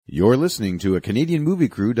You're listening to a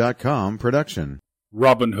CanadianMovieCrew.com production.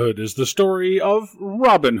 Robin Hood is the story of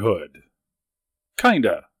Robin Hood.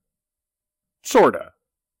 Kinda. Sorta.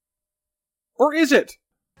 Or is it?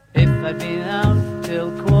 If I'd been out till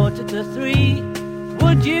 2:45,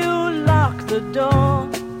 would you lock the door?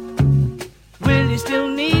 Will you still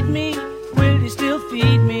need me? Will you still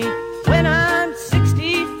feed me when I'm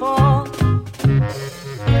 64?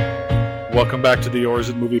 Welcome back to the Yours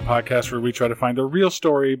and Movie Podcast, where we try to find the real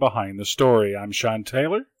story behind the story. I'm Sean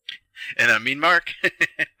Taylor. And I'm Mean Mark.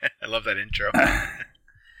 I love that intro.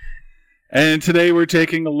 And today we're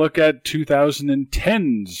taking a look at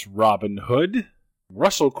 2010's Robin Hood.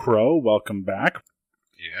 Russell Crowe, welcome back.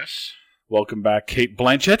 Yes. Welcome back, Cate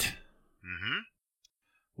Blanchett. Mm-hmm.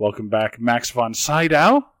 Welcome back, Max von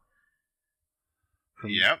Sydow.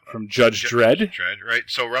 From Judge Dredd. Right.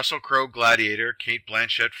 So Russell Crowe, Gladiator, Cate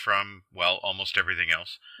Blanchett from, well, almost everything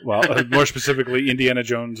else. Well, more specifically, Indiana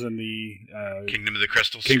Jones and the Kingdom of the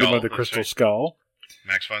Crystal Skull. Kingdom of the Crystal Skull.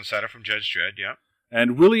 Max von Sydow from Judge Dredd, yeah.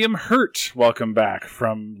 And William Hurt, welcome back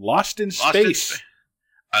from Lost in Space.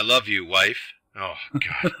 I love you, wife. Oh,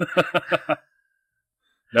 God.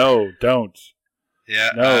 No, don't.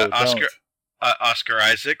 Yeah, no, Oscar. don't. Oscar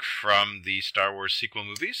Isaac from the Star Wars sequel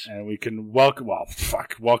movies. And we can welcome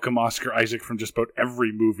Oscar Isaac from just about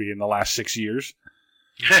every movie in the last 6 years.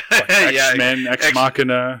 Like X-Men, Ex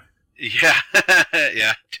Machina. Yeah,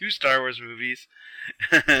 yeah, 2 Star Wars movies.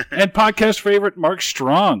 And podcast favorite Mark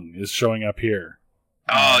Strong is showing up here.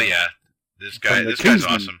 Oh, yeah. This guy's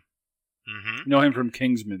awesome. Mm-hmm. You know him from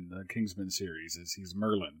Kingsman, the Kingsman series. He's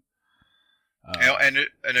Merlin. And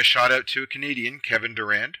a shout out to a Canadian, Kevin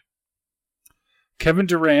Durand. Kevin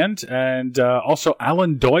Durand, and also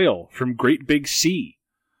Alan Doyle from Great Big Sea.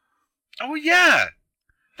 Oh, yeah.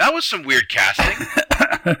 That was some weird casting.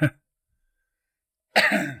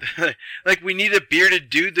 Like, we need a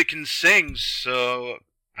bearded dude that can sing, so,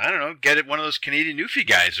 I don't know, get it one of those Canadian Newfie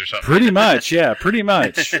guys or something. Pretty much, yeah, pretty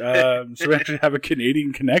much. So we actually have a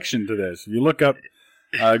Canadian connection to this. If you look up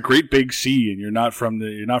Great Big Sea and you're not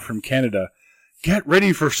from Canada, get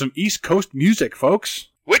ready for some East Coast music, folks.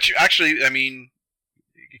 Which, actually, I mean,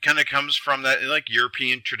 it kind of comes from that, like,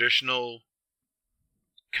 European traditional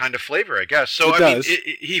kind of flavor, I guess. So,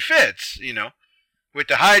 he fits, you know, with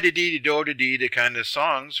the hi-da-dee-da-do-da-dee, the kind of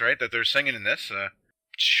songs, right, that they're singing in this.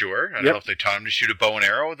 Sure. I don't know if they taught him to shoot a bow and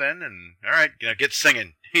arrow then, and, all right, get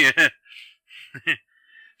singing. Yeah.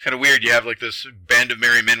 It's kind of weird. You have, like, this band of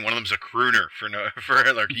merry men. One of them's a crooner for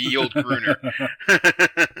like, ye old crooner.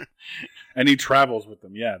 And he travels with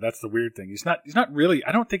them. Yeah, that's the weird thing. He's not really,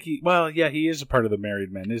 I don't think he is a part of the Married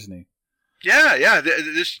Men, isn't he? Yeah.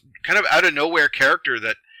 This kind of out of nowhere character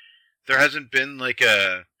that there hasn't been like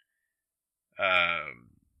a,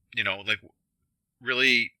 like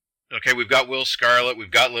really, okay, we've got Will Scarlet, we've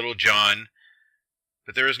got Little John,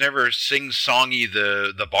 but there was never sing-songy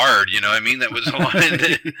the bard, you know what I mean? That was a line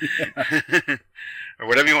or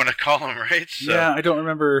whatever you want to call him, right? So, yeah, I don't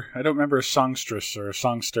remember a songstress or a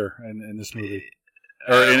songster in this movie.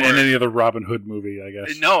 Or in any other Robin Hood movie, I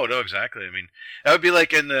guess. No, exactly. I mean, that would be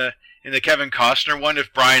like in the Kevin Costner one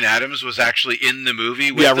if Bryan Adams was actually in the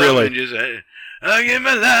movie with them really. And just, I give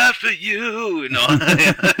my life for you. No.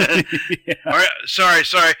 Yeah. Or,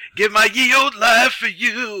 sorry. Give my ye old life for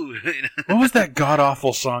you. What was that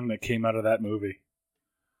god-awful song that came out of that movie?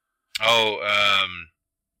 Oh,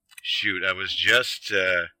 shoot. I was just...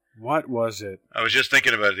 what was it? I was just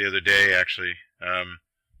thinking about it the other day, actually.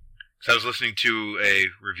 So I was listening to a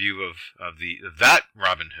review of that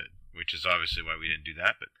Robin Hood, which is obviously why we didn't do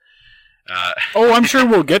that. But I'm sure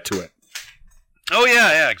we'll get to it. Oh,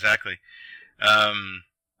 yeah, exactly. Hang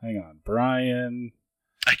on. Brian.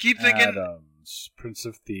 I keep thinking Adams, Prince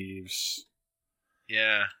of Thieves.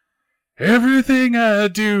 Yeah. Everything I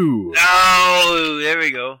do. Oh, there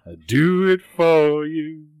we go. I do it for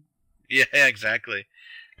you. Yeah, exactly.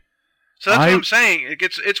 So that's what I'm saying.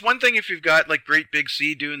 It's one thing if you've got like Great Big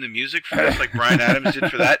Sea doing the music for this, like Bryan Adams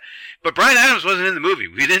did for that. But Bryan Adams wasn't in the movie.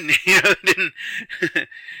 We didn't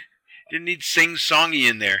need sing-songy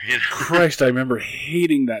in there. You know? Christ, I remember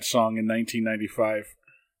hating that song in 1995.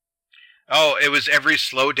 Oh, it was every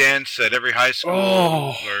slow dance at every high school,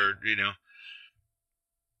 or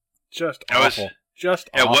just awful.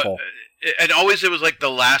 Awful. And always it was like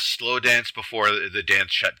the last slow dance before the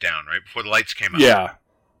dance shut down, right before the lights came out. Yeah,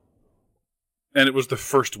 and it was the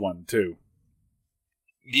first one too.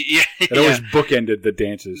 Yeah, it always bookended the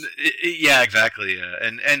dances. Yeah, exactly.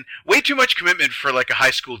 And way too much commitment for like a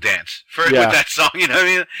high school dance with that song. You know what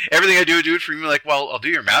I mean? Everything I do it for you. Like, well, I'll do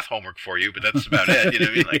your math homework for you, but that's about it. You know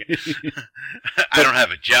what I mean? Like, I don't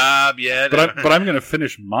have a job yet. But I'm going to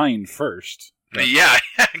finish mine first. Yeah,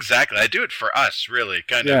 exactly. I do it for us, really,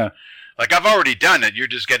 kind of. Yeah. Like, I've already done it. You're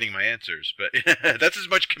just getting my answers. But that's as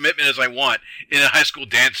much commitment as I want in a high school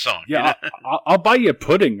dance song. Yeah, you know? I'll buy you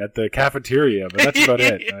pudding at the cafeteria, but that's about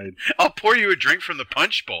it. I'll pour you a drink from the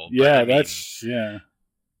punch bowl. Yeah, yeah.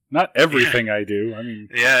 Not everything I do. I mean...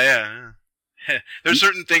 Yeah. There's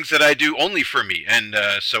certain things that I do only for me, and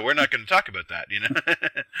so we're not going to talk about that, you know?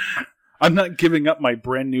 I'm not giving up my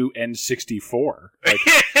brand new N64. Like...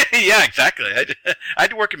 Yeah, exactly. I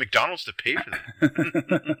had to work at McDonald's to pay for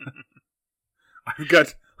that.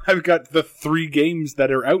 I've got the 3 games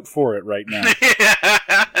that are out for it right now.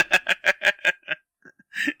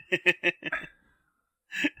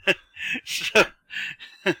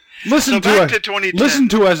 Listen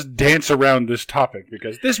to us dance around this topic,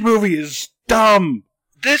 because this movie is dumb.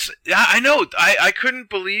 I know. I couldn't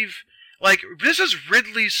believe, like, this is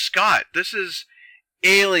Ridley Scott. This is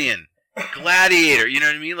Alien, Gladiator. You know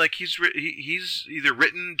what I mean? Like, he's either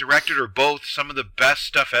written, directed, or both some of the best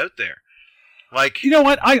stuff out there. Like, you know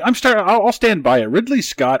what? I'll stand by it. Ridley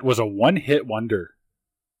Scott was a one-hit wonder.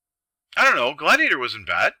 I don't know. Gladiator wasn't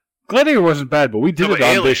bad. Gladiator wasn't bad, but we did it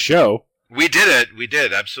on this show. We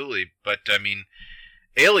did, absolutely. But I mean,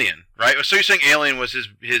 Alien, right? So you're saying Alien was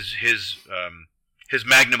his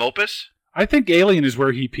magnum opus? I think Alien is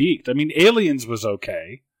where he peaked. I mean, Aliens was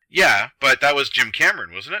okay. Yeah, but that was Jim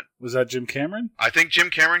Cameron, wasn't it? Was that Jim Cameron? I think Jim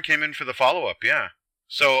Cameron came in for the follow-up, yeah.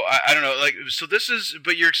 So, I don't know, like, so this is,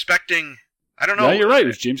 but you're expecting, I don't know. No, you're right, it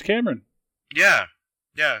was James Cameron. Yeah,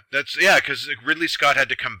 because Ridley Scott had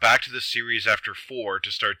to come back to the series after 4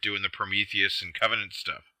 to start doing the Prometheus and Covenant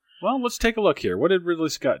stuff. Well, let's take a look here. What did Ridley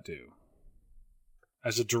Scott do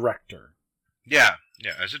as a director? Yeah,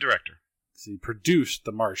 as a director. So he produced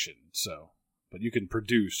The Martian, but you can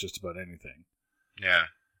produce just about anything. Yeah.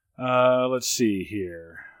 Let's see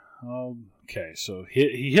here. Okay, so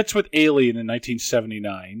he hits with Alien in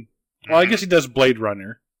 1979. Well, I guess he does Blade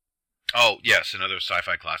Runner. Oh, yes, another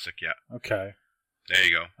sci-fi classic, yeah. Okay. There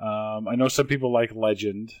you go. I know some people like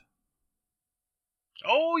Legend.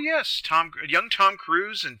 Oh, yes, young Tom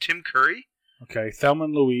Cruise and Tim Curry. Okay, Thelma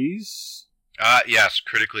and Louise. Yes,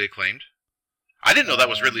 critically acclaimed. I didn't know that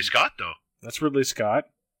was Ridley Scott, though. That's Ridley Scott.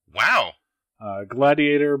 Wow.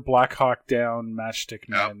 Gladiator, Black Hawk Down, Matchstick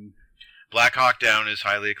Men. Black Hawk Down is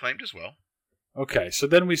highly acclaimed as well. Okay, so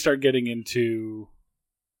then we start getting into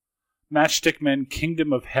Matchstick Men,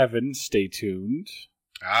 Kingdom of Heaven. Stay tuned.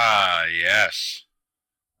 Ah, yes.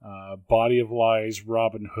 Body of Lies,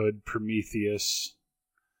 Robin Hood, Prometheus.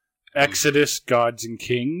 Exodus, Gods and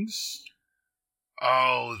Kings.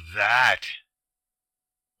 Oh, that.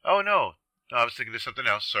 Oh, no. I was thinking of something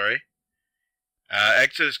else, sorry.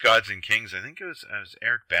 Exodus, Gods and Kings. I think it was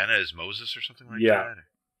Eric Bana as Moses or something like that.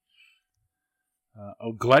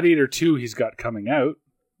 Gladiator 2 he's got coming out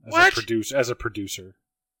as a producer.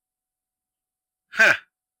 Huh.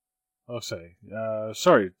 Oh,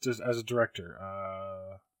 sorry, just as a director.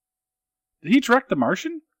 Did he direct The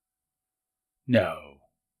Martian? No,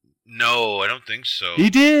 I don't think so. He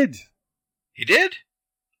did. He did?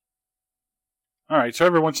 All right, so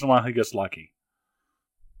every once in a while he gets lucky.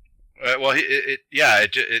 Well,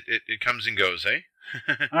 it comes and goes, eh?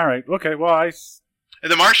 All right, okay. Well,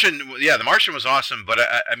 The Martian was awesome, but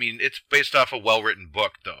I mean, it's based off a well-written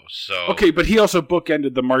book, though. So okay, but he also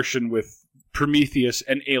bookended The Martian with Prometheus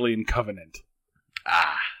and Alien Covenant.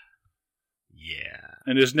 Ah, yeah.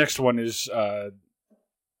 And his next one is an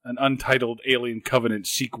untitled Alien Covenant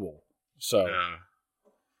sequel. So,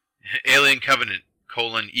 Alien Covenant,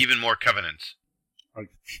 even more covenants.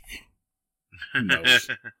 Who knows?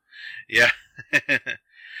 Yeah.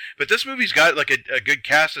 But this movie's got like a good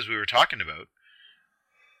cast, as we were talking about.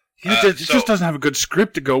 It just doesn't have a good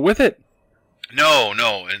script to go with it. No,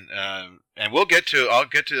 and I'll get to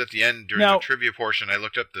it at the end during the trivia portion. I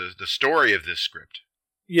looked up the story of this script.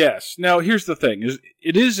 Yes. Now, here's the thing: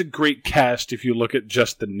 it is a great cast if you look at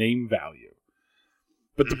just the name value.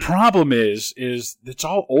 But the problem is it's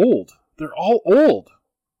all old. They're all old,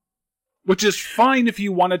 which is fine if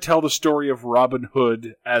you want to tell the story of Robin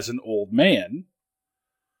Hood as an old man.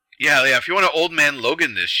 Yeah. If you want to old man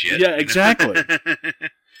Logan this shit. Yeah, exactly.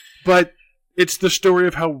 But it's the story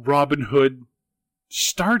of how Robin Hood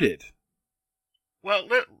started. Well,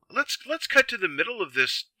 let's cut to the middle of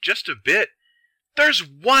this just a bit. There's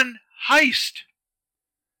one heist.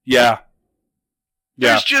 Yeah.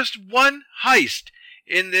 There's just one heist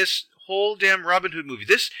in this whole damn Robin Hood movie.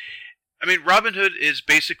 Robin Hood is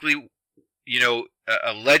basically,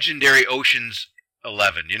 a legendary Ocean's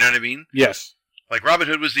 11. You know what I mean? Yes. Like Robin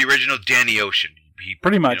Hood was the original Danny Ocean. He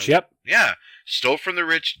pretty much, yep. Yeah. Stole from the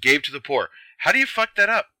rich, gave to the poor. How do you fuck that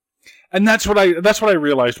up? And that's what I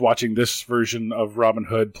realized watching this version of Robin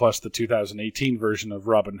Hood plus the 2018 version of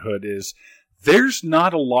Robin Hood is there's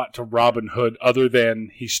not a lot to Robin Hood other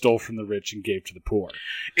than he stole from the rich and gave to the poor.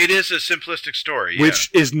 It is a simplistic story,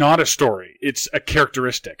 which is not a story. It's a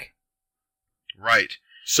characteristic. Right.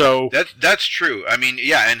 So that's true. I mean,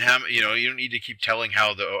 yeah, and you don't need to keep telling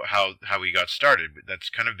how he got started. But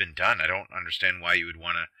that's kind of been done. I don't understand why you would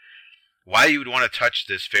want to touch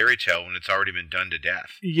this fairy tale when it's already been done to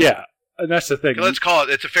death. Yeah, and that's the thing. Let's call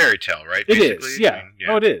it. It's a fairy tale, right? It is. Yeah. I mean,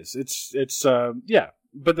 yeah. Oh, it is. It's yeah.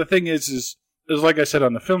 But the thing is like I said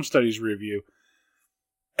on the film studies review,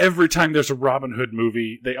 every time there's a Robin Hood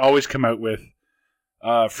movie, they always come out with,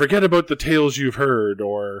 forget about the tales you've heard,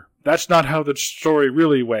 or that's not how the story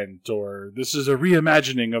really went, or this is a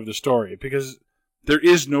reimagining of the story, because there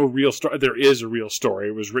is no real story. There is a real story.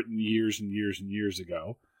 It was written years and years and years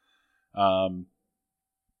ago. And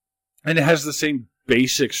it has the same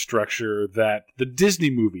basic structure that the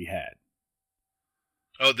Disney movie had.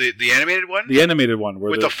 Oh, the animated one? The animated one.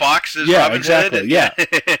 Where with the foxes, yeah, Robin exactly, Hood? Yeah.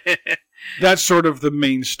 That's sort of the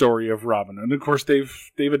main story of Robin. And of course they've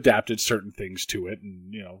adapted certain things to it,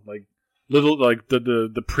 and like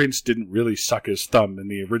the prince didn't really suck his thumb in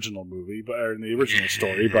the original movie, or in the original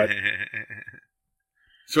story, but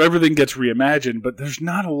so everything gets reimagined, but there's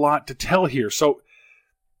not a lot to tell here. So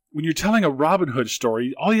when you're telling a Robin Hood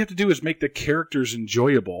story, all you have to do is make the characters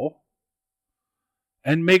enjoyable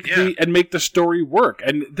and make the story work.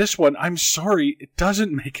 And this one, I'm sorry, it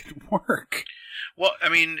doesn't make it work. Well, I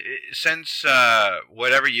mean, since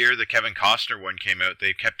whatever year the Kevin Costner one came out,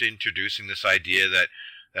 they kept introducing this idea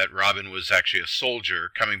that Robin was actually a soldier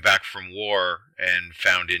coming back from war and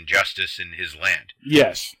found injustice in his land.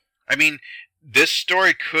 Yes. I mean, this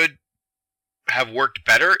story could have worked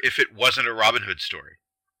better if it wasn't a Robin Hood story.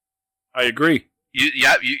 I agree.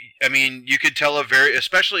 I mean, you could tell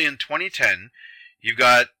especially in 2010, you've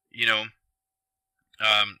got,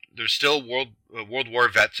 there's still World War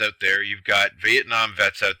vets out there. You've got Vietnam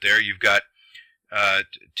vets out there. You've got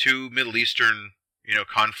two Middle Eastern,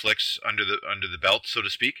 conflicts under the belt, so to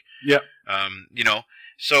speak. Yeah.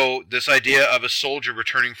 So this idea of a soldier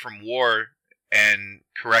returning from war and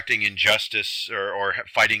correcting injustice or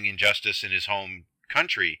fighting injustice in his home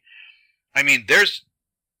country, I mean,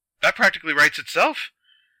 that practically writes itself.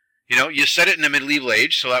 You set it in the medieval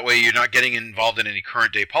age, so that way you're not getting involved in any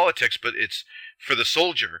current day politics, but it's for the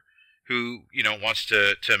soldier who, wants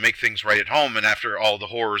to make things right at home and after all the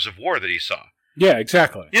horrors of war that he saw. Yeah,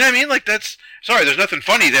 exactly. You know what I mean? Like, sorry, there's nothing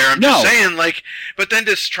funny there. I'm just saying, like, but then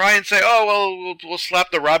to try and say, oh, well, we'll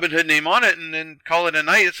slap the Robin Hood name on it and then call it a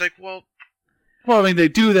night. It's like, well, I mean, they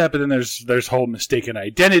do that, but then there's whole mistaken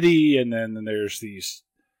identity, and then there's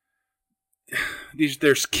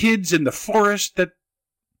there's kids in the forest that,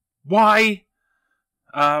 why?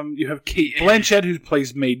 You have Kate Blanchett, who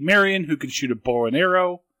plays Maid Marian, who can shoot a bow and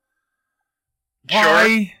arrow.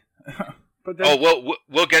 Why? Sure. But then,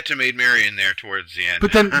 we'll get to Maid Marian there towards the end.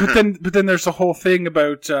 But then there's the whole thing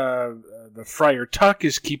about the Friar Tuck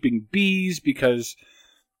is keeping bees because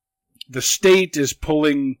the state is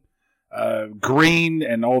pulling grain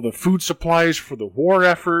and all the food supplies for the war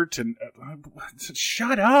effort. And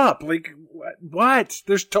shut up! Like what?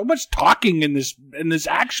 There's so much talking in this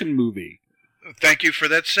action movie. Thank you for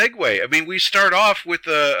that segue. I mean, we start off with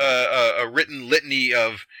a written litany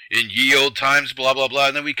of in ye old times, blah, blah, blah,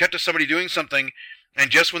 and then we cut to somebody doing something,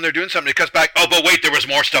 and just when they're doing something, it cuts back, oh, but wait, there was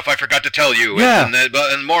more stuff I forgot to tell you. Yeah.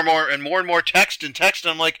 And more and more text, and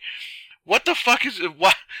I'm like, what the fuck is it?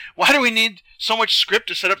 Why do we need so much script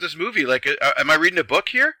to set up this movie? Like, am I reading a book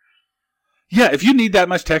here? Yeah, if you need that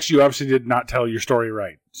much text, you obviously did not tell your story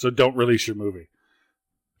right, so don't release your movie.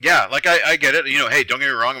 Yeah, like I get it. Hey, don't get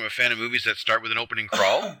me wrong. I'm a fan of movies that start with an opening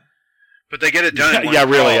crawl, but they get it done. Yeah,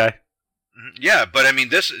 really. Yeah, but I mean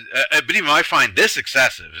this. But even I find this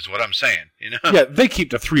excessive, is what I'm saying. Yeah, they keep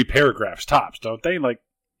to 3 paragraphs tops, don't they? Like.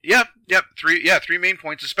 Yep. Three main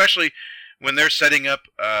points, especially when they're setting up.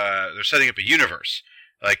 They're setting up a universe,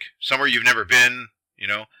 like somewhere you've never been,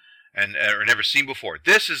 and or never seen before.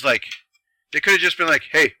 This is like they could have just been like,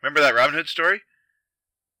 hey, remember that Robin Hood story?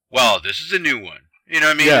 Well, this is a new one. You know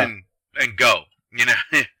what I mean? Yeah. And go.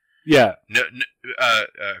 Yeah. No,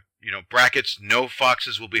 brackets, no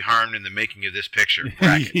foxes will be harmed in the making of this picture.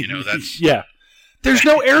 Bracket, that's... Yeah. There's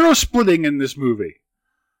no arrow splitting in this movie.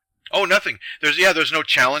 Oh, nothing. There's no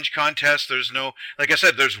challenge contest. There's no... Like I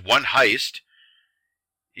said, there's one heist.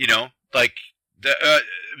 Like...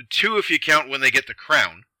 two if you count when they get the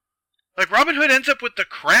crown. Like, Robin Hood ends up with the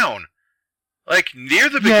crown. Like, near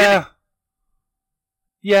the beginning.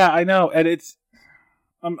 Yeah, I know. And it's...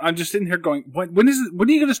 I'm just sitting here going, when are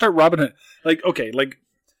you going to start Robin Hood? Like, okay, like,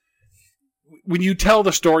 when you tell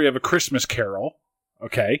the story of A Christmas Carol,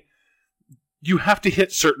 okay, you have to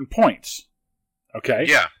hit certain points. Okay?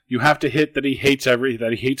 Yeah. You have to hit that he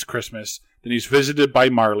hates Christmas, then he's visited by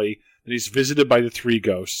Marley, then he's visited by the 3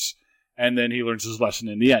 ghosts, and then he learns his lesson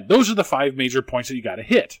in the end. Those are the 5 major points that you got to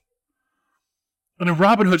hit. And in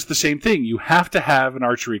Robin Hood, it's the same thing. You have to have an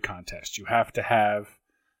archery contest. You have to have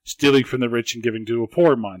stealing from the rich and giving to a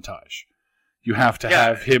poor montage. You have to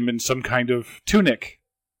have him in some kind of tunic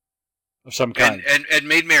of some kind. And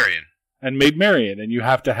Maid Marian. And Maid Marian. And you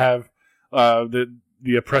have to have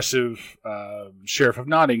the oppressive Sheriff of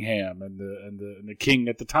Nottingham and the king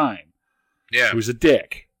at the time. Yeah. Who's a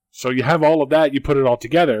dick. So you have all of that, you put it all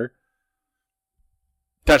together.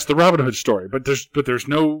 That's the Robin Hood story. But there's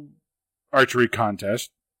no archery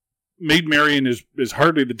contest. Maid Marian is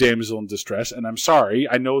hardly the damsel in distress, and I'm sorry,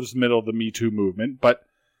 I know it's the middle of the Me Too movement, but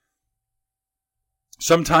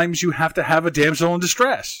sometimes you have to have a damsel in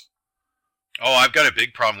distress. Oh, I've got a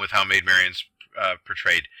big problem with how Maid Marian's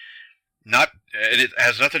portrayed. It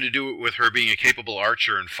has nothing to do with her being a capable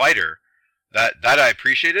archer and fighter. That I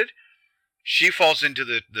appreciated. She falls into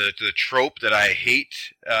the trope that I hate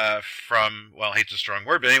hate's a strong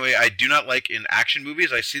word, but anyway, I do not like in action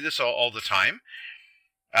movies. I see this all the time.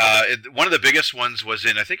 One of the biggest ones was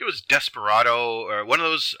in, I think it was Desperado, or one of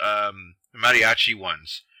those mariachi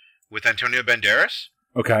ones with Antonio Banderas.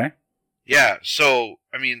 Okay. Yeah, so,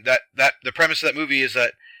 I mean, that the premise of that movie is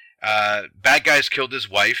that bad guy's killed his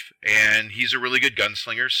wife, and he's a really good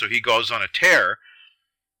gunslinger, so he goes on a tear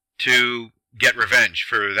to get revenge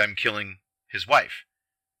for them killing his wife.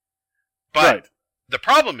 But the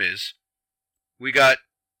problem is, we got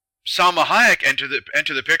Salma Hayek enter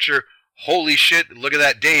the picture. Holy shit, look at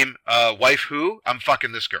that dame. Wife who? I'm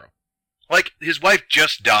fucking this girl. Like, his wife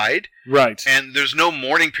just died. Right. And there's no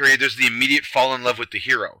mourning period. There's the immediate fall in love with the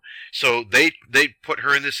hero. So they put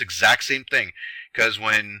her in this exact same thing. Because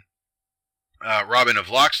when Robin of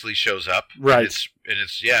Locksley shows up, right,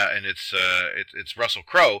 it's Russell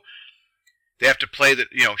Crowe. They have to play that,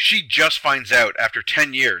 she just finds out after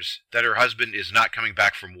 10 years that her husband is not coming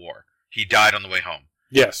back from war. He died on the way home.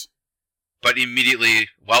 Yes. But immediately,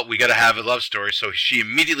 we got to have a love story, so she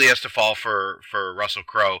immediately has to fall for Russell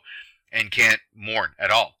Crowe and can't mourn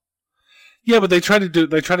at all. Yeah, but they try to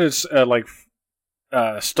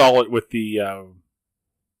stall it with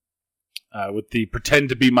the pretend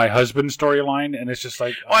to be my husband storyline, and it's just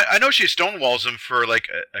like... Well, I know she stonewalls him for like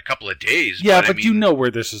a couple of days. Yeah, but you know where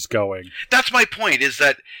this is going. That's my point, is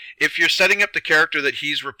that if you're setting up the character that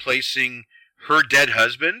he's replacing her dead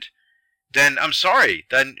husband, then I'm sorry,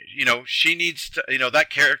 then, she needs to, that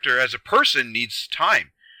character as a person needs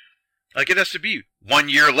time. Like, it has to be 1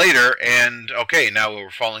 year later, and okay, now we're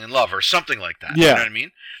falling in love, or something like that. Yeah. You know what I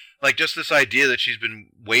mean? Like, just this idea that she's been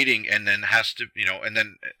waiting, and then has to, and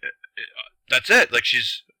then... that's it. Like,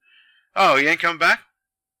 oh, you ain't coming back?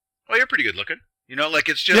 Well, you're pretty good looking. Like,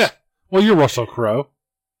 it's just... Yeah. Well, you're Russell Crowe.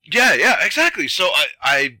 Yeah, exactly. So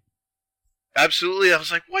I absolutely, I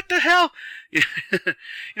was like, what the hell? You know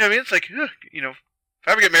what I mean? It's like, if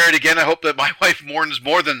I ever get married again, I hope that my wife mourns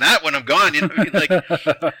more than that when I'm gone. You know what I mean?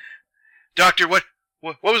 Like, doctor, what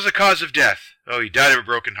was the cause of death? Oh, he died of a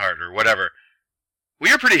broken heart or whatever. Well,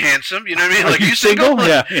 you're pretty handsome. You know what I mean? Like, are you single?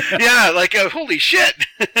 Like, yeah. Like, holy shit.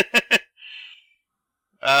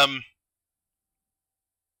 And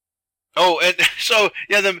so,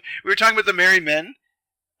 we were talking about the married men.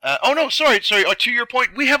 Sorry. To your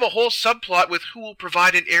point, we have a whole subplot with who will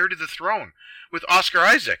provide an heir to the throne with Oscar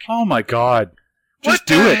Isaac. Oh my God! Just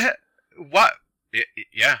do it. What?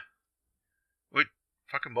 Yeah. What?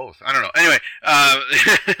 Fuck them both. I don't know. Anyway,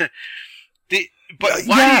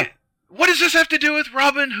 what does this have to do with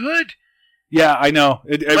Robin Hood? Yeah, I know.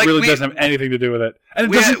 It really doesn't have anything to do with it, and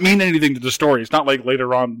it doesn't mean anything to the story. It's not like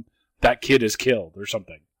later on that kid is killed or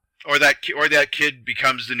something, or that kid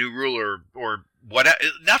becomes the new ruler, or what?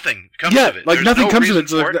 Nothing comes of it. Like, there's nothing comes of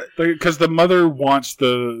it because the mother wants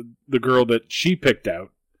the girl that she picked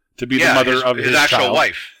out to be the mother of his actual child.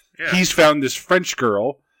 wife. Yeah. He's found this French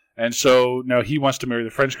girl, and so now he wants to marry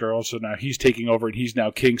the French girl. So now he's taking over, and he's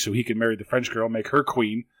now king, so he can marry the French girl, make her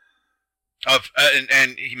queen.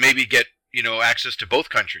 And he maybe get access to both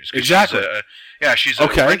countries. Exactly. She's a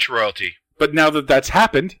French royalty. But now that that's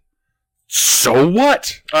happened, so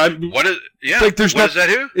what? What is? Yeah. Like, does that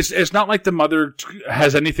do? It's not like the mother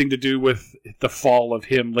has anything to do with the fall of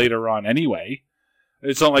him later on. Anyway,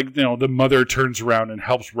 it's not like the mother turns around and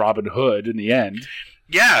helps Robin Hood in the end.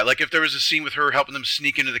 Yeah, like if there was a scene with her helping them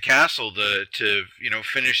sneak into the castle to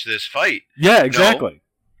finish this fight. Yeah, exactly.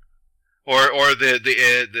 Or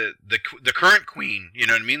the current queen, you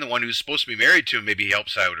know what I mean? The one who's supposed to be married to him, maybe he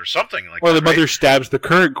helps out or something like that. Or the right? mother stabs the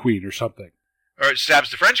current queen or something. or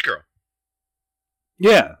stabs the French girl.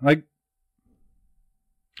 Yeah, like.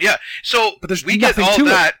 Yeah, so but there's we get nothing all to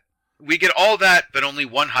that. it. We get all that, but only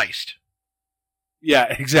one heist.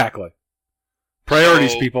 Yeah, exactly.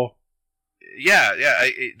 Priorities, people. Yeah.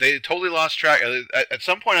 They totally lost track. At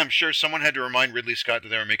some point, I'm sure someone had to remind Ridley Scott that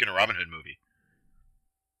they were making a Robin Hood movie.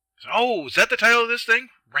 So, oh, is that the title of this thing?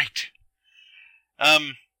 Right. So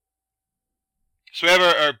we have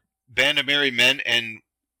our band of merry men, and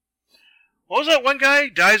what was that one guy?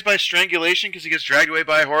 Dies by strangulation because he gets dragged away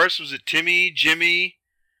by a horse? Was it Timmy, Jimmy?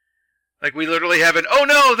 Like, we literally have an, oh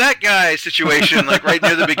no, that guy situation, like right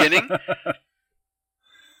near the beginning.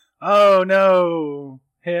 Oh no,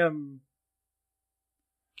 him.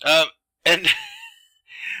 And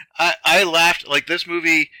I laughed, like this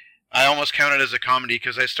movie, I almost counted as a comedy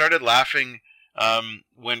because I started laughing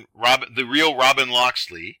when the real Robin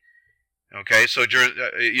Loxley, okay, so during,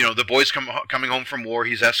 the boys coming home from war,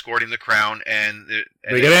 he's escorting the crown, and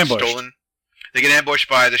they get ambushed. Stolen. They get ambushed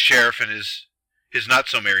by the sheriff and his not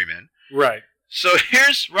so merry men. Right. So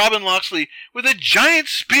here's Robin Loxley with a giant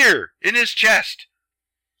spear in his chest.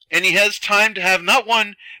 And he has time to have not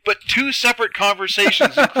one, but two separate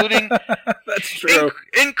conversations, including that's true,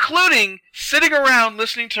 including sitting around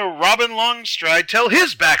listening to Robin Longstride tell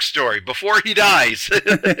his backstory before he dies.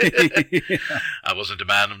 I wasn't a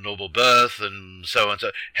man of noble birth, and so and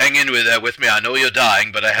so. Hang in with me. I know you're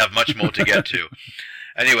dying, but I have much more to get to.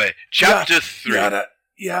 Anyway, chapter 3.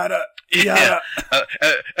 Yada. Yeah.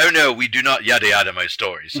 Oh no, we do not yada yada my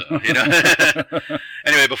story. So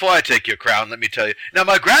Anyway, before I take your crown, let me tell you. Now,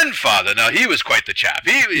 my grandfather, he was quite the chap.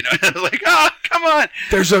 He, like, come on.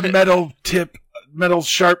 There's a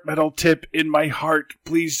sharp metal tip in my heart.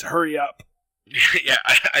 Please hurry up. Yeah,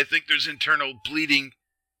 I think there's internal bleeding.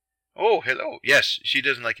 Oh, hello. Yes, she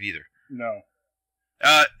doesn't like it either. No.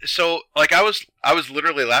 So, like, I was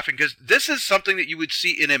literally laughing because this is something that you would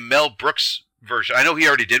see in a Mel Brooks version. I know he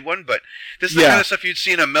already did one, but this is the kind of stuff you'd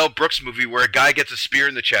see in a Mel Brooks movie where a guy gets a spear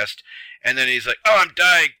in the chest and then he's like, oh, I'm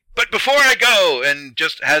dying, but before I go, and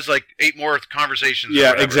just has like 8 more conversations.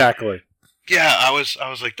 Yeah, exactly. Yeah, I was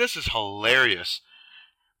like, this is hilarious.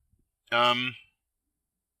 Yeah,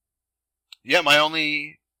 my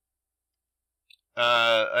only,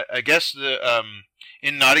 I guess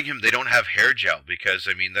in Nottingham they don't have hair gel because,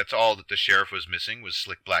 I mean, that's all that the sheriff was missing was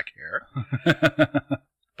slick black hair.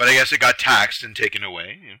 But I guess it got taxed and taken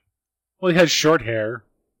away. Yeah. Well, he had short hair.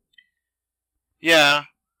 Yeah.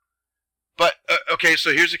 But, okay,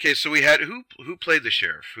 so here's the case. So we had, who played the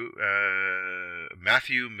sheriff?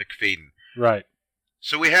 Matthew Macfadyen. Right.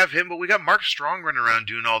 So we have him, but we got Mark Strong running around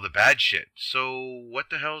doing all the bad shit. So what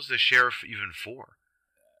the hell is the sheriff even for?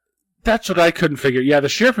 That's what I couldn't figure. Yeah, the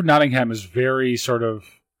sheriff of Nottingham is very sort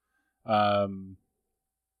of...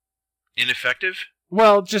 ineffective?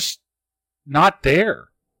 Well, just not there.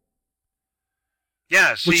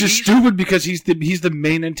 Yeah, see, which is stupid because he's the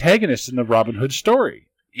main antagonist in the Robin Hood story.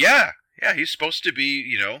 Yeah, he's supposed to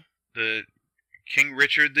be, the King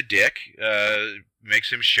Richard the Dick, makes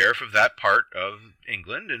him sheriff of that part of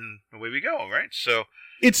England, and away we go, right? So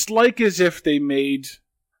it's like as if they remade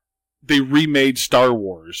Star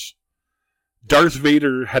Wars. Darth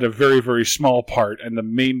Vader had a very, very small part, and the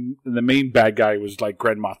main bad guy was like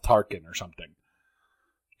Grand Moff Tarkin or something.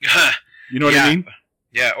 You know what I mean?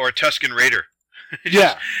 Yeah, or a Tusken Raider.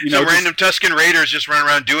 Yeah, random Tusken Raiders just run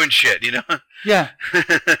around doing shit, Yeah.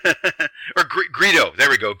 Or Greedo. There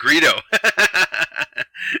we go, Greedo.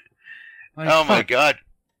 Oh my God.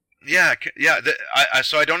 Yeah.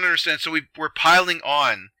 So I don't understand. So we're piling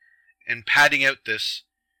on and padding out this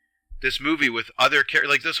movie with other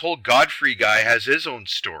characters. Like this whole Godfrey guy has his own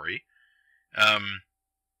story,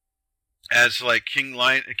 as like King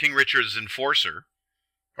Richard's enforcer.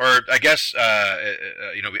 Or I guess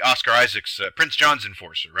Oscar Isaac's Prince John's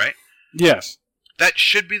enforcer, right? Yes. That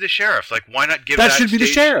should be the sheriff. Like, why not give that should be the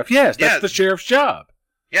sheriff? Yes, that's the sheriff's job.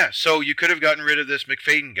 Yeah. So you could have gotten rid of this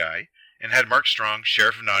Macfadyen guy and had Mark Strong,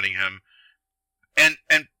 sheriff of Nottingham, and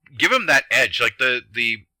give him that edge, like the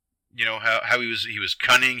how he was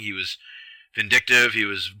cunning, he was vindictive, he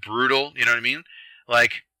was brutal. You know what I mean?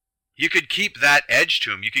 Like, you could keep that edge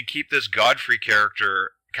to him. You could keep this Godfrey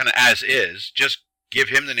character kind of as is. Just give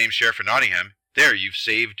him the name Sheriff of Nottingham. There, you've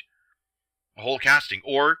saved a whole casting.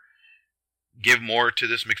 Or give more to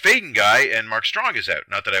this Macfadyen guy, and Mark Strong is out.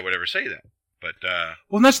 Not that I would ever say that, but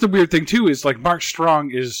well, and that's the weird thing too. Is like Mark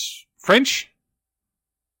Strong is French.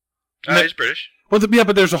 He's British. Well,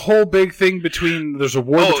 but there's a whole big thing between. There's a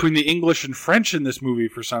war between the English and French in this movie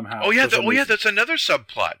for somehow. Oh yeah, that's another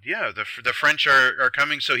subplot. Yeah, the French are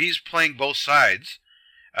coming, so he's playing both sides.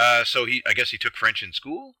 So I guess he took French in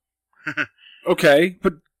school. Okay,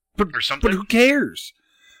 but or something. But who cares?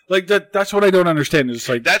 Like that's what I don't understand. Is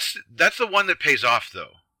like that's the one that pays off,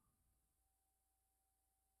 though.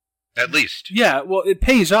 At least. Yeah, well, it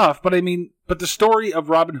pays off, but I mean, the story of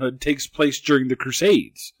Robin Hood takes place during the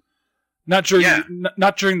Crusades, not during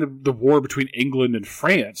the war between England and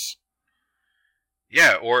France.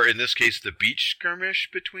 Yeah, or in this case, the beach skirmish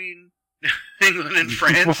between England and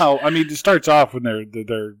France. Well, I mean, it starts off when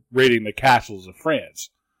they're raiding the castles of France.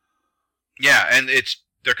 Yeah, and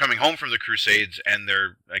they're coming home from the Crusades, and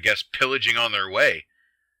they're, I guess, pillaging on their way.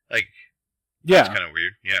 Like, yeah, that's kind of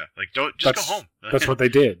weird. Yeah, like go home. That's what they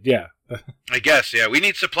did. Yeah, I guess. Yeah, we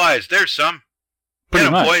need supplies. There's some.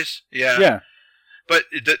 Pretty much. Boys. Yeah. Yeah. But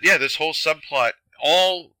this whole subplot,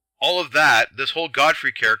 all of that, this whole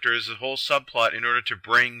Godfrey character is a whole subplot in order to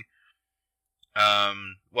bring,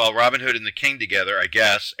 Robin Hood and the King together, I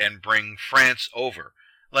guess, and bring France over.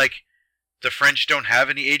 Like, the French don't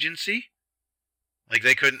have any agency. Like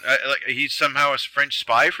they couldn't. Like he's somehow a French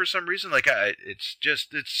spy for some reason. Like it's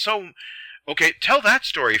so. Okay, tell that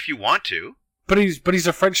story if you want to. But he's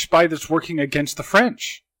a French spy that's working against the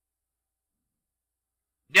French.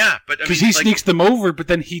 Yeah, but because he sneaks them over, but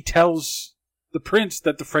then he tells the prince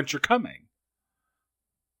that the French are coming.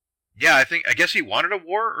 Yeah, I guess he wanted a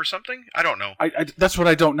war or something. I don't know. I that's what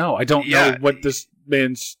I don't know. I don't know what this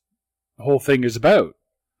man's whole thing is about.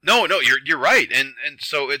 No, you're right, and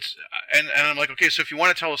so it's and I'm like, okay, so if you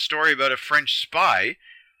want to tell a story about a French spy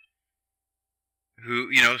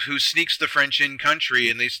who sneaks the French in country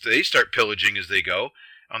and they start pillaging as they go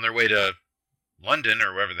on their way to London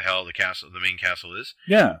or wherever the hell the main castle is.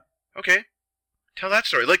 Yeah. Okay, tell that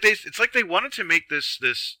story. Like it's like they wanted to make this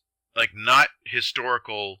like not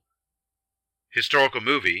historical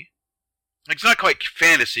movie. Like it's not quite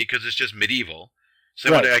fantasy because it's just medieval. So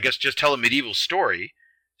they want to, I guess, just tell a medieval story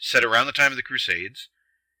set around the time of the Crusades,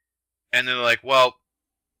 and then they're like, well,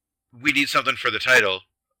 we need something for the title.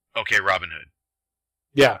 Okay, Robin Hood.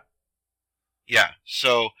 Yeah. Yeah.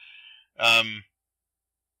 So,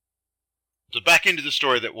 back into the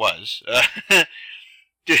story that was.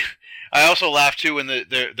 I also laughed too when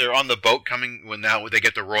they're on the boat coming when they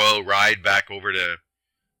get the royal ride back over to,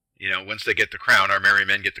 once they get the crown, our merry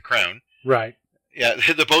men get the crown. Right. Yeah,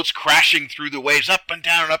 the boat's crashing through the waves, up and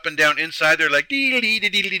down. Inside, they're like, dee dee dee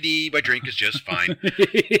dee dee dee. My drink is just fine.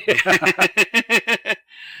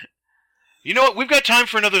 You know what? We've got time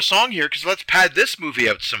for another song here, because let's pad this movie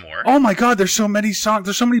out some more. Oh my God, there's so many songs.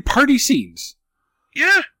 There's so many party scenes.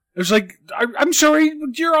 Yeah. There's like, I'm sorry,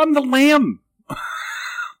 you're on the lam.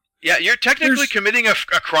 Yeah, you're technically committing a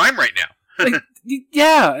crime right now. Like,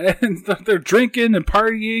 yeah, and they're drinking and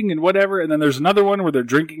partying and whatever, and then there's another one where they're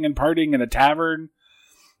drinking and partying in a tavern,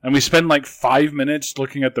 and we spend like 5 minutes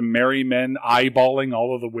looking at the merry men eyeballing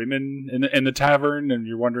all of the women in the tavern, and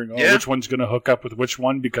you're wondering, which one's going to hook up with which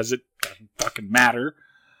one, because it doesn't fucking matter.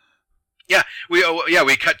 Yeah, we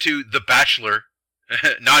cut to The Bachelor,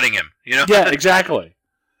 Nottingham, Yeah, exactly.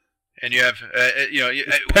 And you have,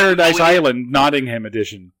 Paradise Island, Nottingham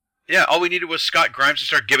edition. Yeah, all we needed was Scott Grimes to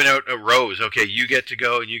start giving out a rose. Okay, you get to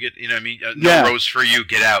go, and you get, no rose for you,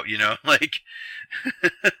 get out, like,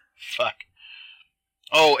 fuck.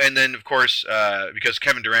 Oh, and then, of course, because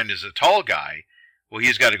Kevin Durant is a tall guy, well,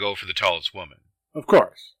 he's got to go for the tallest woman. Of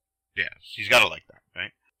course. Yes, he's got to like that,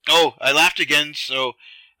 right? Oh, I laughed again, so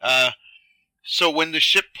when the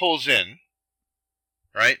ship pulls in,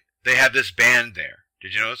 right, they have this band there.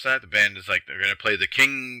 Did you notice that? The band is like, they're going to play the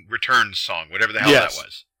King Returns song, whatever the hell that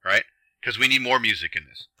was. Right? Because we need more music in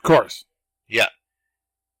this. Of course. Yeah.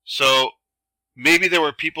 So maybe there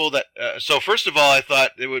were people that... so first of all, I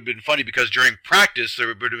thought it would have been funny because during practice, there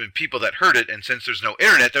would have been people that heard it, and since there's no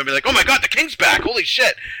internet, they would be like, oh my God, the King's back! Holy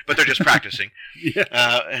shit! But they're just practicing.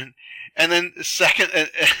 Yeah. And then secondly,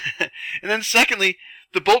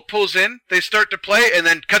 the boat pulls in, they start to play, and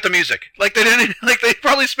then cut the music. Like they didn't. Like they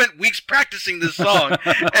probably spent weeks practicing this song,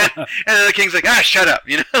 and then the King's like, shut up,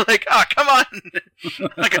 like, come on.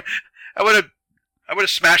 Like I would have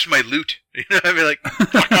smashed my lute. I'd be like,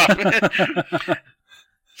 fuck off.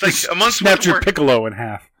 It's like a month's snapped your piccolo in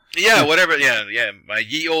half. Yeah, whatever. Yeah, my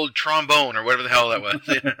ye old trombone or whatever the hell that was.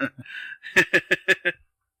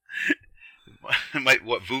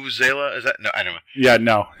 What vuvuzela is that? No, I don't know. Yeah,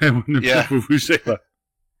 no. Yeah, vuvuzela.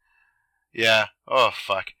 Yeah. Oh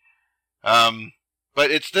fuck.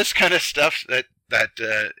 But it's this kind of stuff that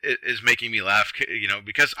is making me laugh.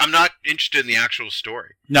 Because I'm not interested in the actual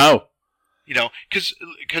story. No.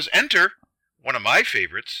 Because enter one of my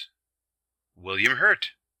favorites, William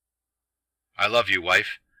Hurt. I love you,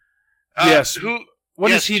 wife. Yes. What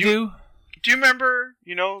does he do? Do you remember?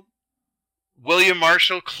 William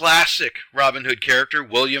Marshall, classic Robin Hood character,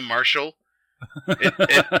 William Marshall.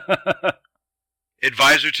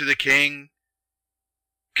 Advisor to the king,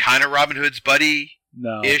 kind of Robin Hood's buddy,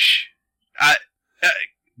 ish.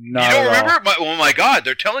 You don't remember? Oh my God!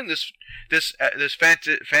 They're telling this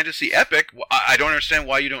fantasy epic. I don't understand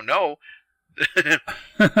why you don't know.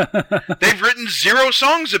 They've written 0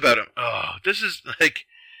 songs about him. Oh, this is like.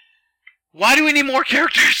 Why do we need more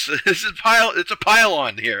characters? It's a pile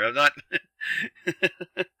on here. I'm not.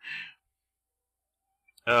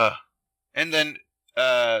 And then,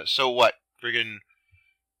 so what? Friggin'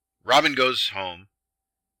 Robin goes home.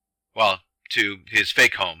 Well, to his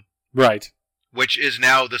fake home. Right. Which is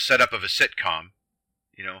now the setup of a sitcom.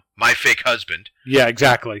 You know, My Fake Husband. Yeah,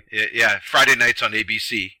 exactly. Yeah, Friday nights on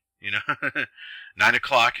ABC. You know, 9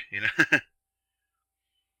 o'clock. You know.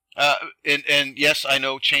 And yes, I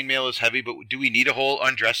know chainmail is heavy, but do we need a whole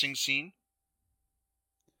undressing scene?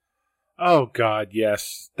 Oh God,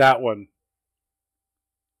 yes, that one.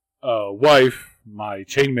 Wife, my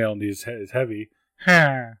chainmail is heavy.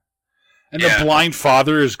 And the blind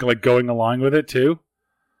father is like going along with it too.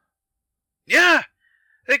 Yeah,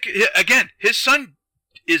 like, again, his son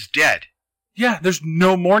is dead. Yeah, there's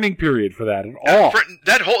no mourning period for that at all.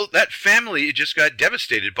 That family just got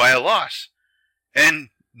devastated by a loss, and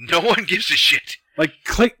no one gives a shit. Like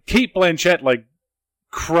Cate Blanchett, like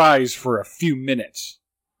cries for a few minutes.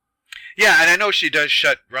 Yeah, and I know she does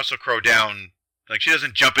shut Russell Crowe down. Like, she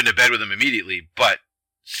doesn't jump into bed with him immediately, but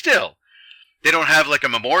still, they don't have like a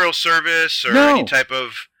memorial service or any type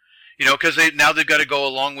of, you know, because they've got to go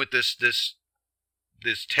along with this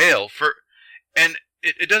tale and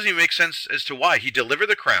it doesn't even make sense as to why he delivered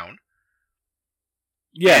the crown.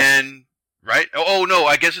 Yes. And right? Oh no,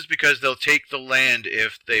 I guess it's because they'll take the land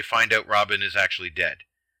if they find out Robin is actually dead.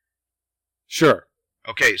 Sure.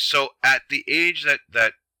 Okay, so at the age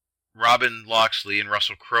that Robin Loxley and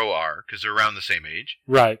Russell Crowe are, because they're around the same age.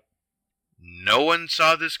 Right. No one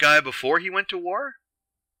saw this guy before he went to war?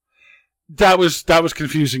 That was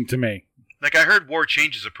confusing to me. Like, I heard war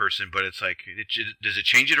changes a person, but it's like, does it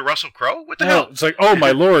change you to Russell Crowe? What the hell? It's like, oh my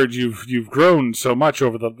lord, you've grown so much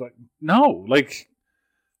over the... No, like...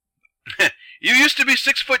 You used to be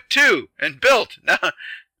 6'2" and built. Now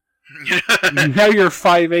you're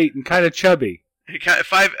 5'8" and kind of chubby.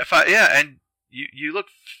 Five, yeah, and you look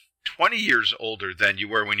 20 years older than you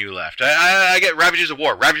were when you left. I get Ravages of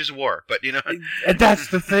War, but you know. And that's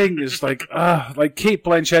the thing is like Cate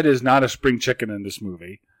Blanchett is not a spring chicken in this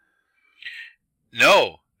movie.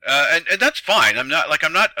 No, and that's fine. I'm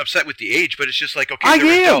not upset with the age, but it's just like, okay,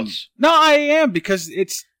 they're adults. No, I am because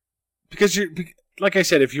you're. Like I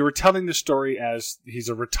said, if you were telling the story as he's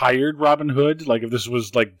a retired Robin Hood, like if this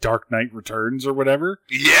was like Dark Knight Returns or whatever,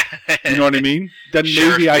 yeah, you know what I mean?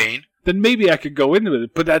 Then maybe I could go into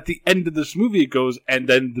it. But at the end of this movie, it goes, and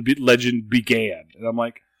then the legend began, and I'm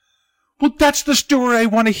like, well, that's the story I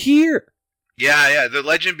want to hear. Yeah, the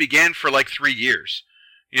legend began for like 3 years,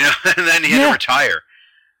 you know, and then he had to retire.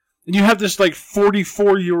 And you have this like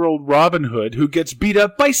 44-year-old Robin Hood who gets beat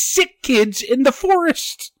up by sick kids in the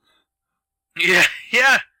forest.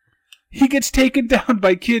 Yeah. He gets taken down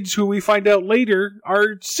by kids who we find out later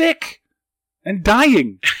are sick and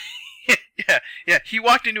dying. Yeah. He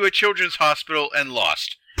walked into a children's hospital and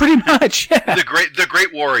lost. Pretty much, yeah. The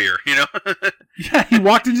great warrior, you know? Yeah, he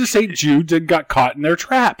walked into St. Jude's and got caught in their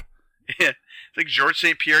trap. Yeah. It's like George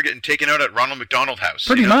St. Pierre getting taken out at Ronald McDonald House.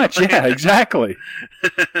 Pretty much, yeah, exactly.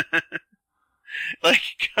 Like,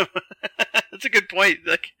 that's a good point.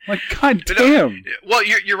 Like God damn. Well,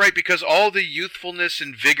 you're right, because all the youthfulness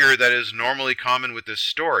and vigor that is normally common with this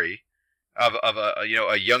story of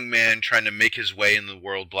a young man trying to make his way in the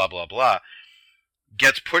world, blah blah blah,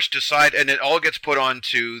 gets pushed aside, and it all gets put on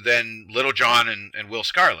to then Little John and Will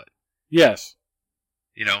Scarlet. Yes.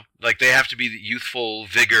 You know, like they have to be the youthful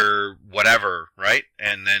vigor, whatever, right?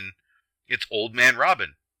 And then it's Old Man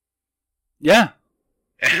Robin. Yeah.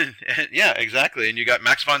 And yeah, exactly. And you got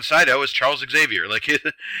Max von Sydow as Charles Xavier. Like,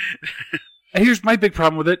 and here's my big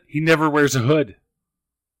problem with it: he never wears a hood.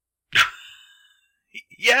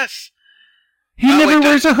 Yes, he never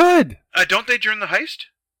wears a hood. Don't they during the heist?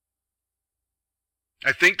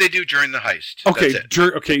 I think they do during the heist.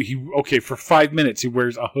 Okay, for 5 minutes he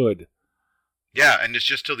wears a hood. Yeah, and it's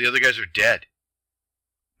just till the other guys are dead.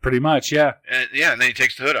 Pretty much, yeah. And then he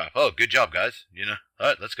takes the hood off. Oh, good job, guys. You know, all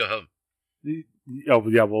right, let's go home. Oh,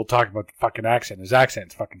 yeah, we'll talk about the fucking accent. His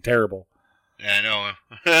accent's fucking terrible. Yeah,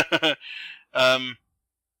 I know.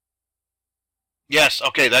 Yes,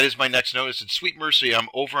 okay, that is my next notice. It's Sweet Mercy. I'm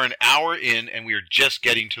over an hour in, and we are just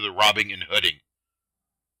getting to the robbing and hooding.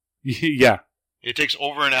 Yeah. It takes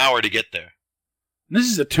over an hour to get there. And this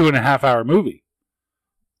is a 2.5 hour movie.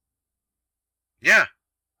 Yeah.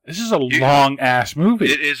 This is a long-ass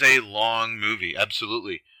movie. It is a long movie,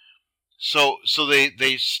 absolutely. So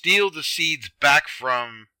they steal the seeds back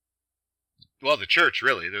from, well, the church,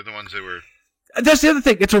 really. They're the ones that were... That's the other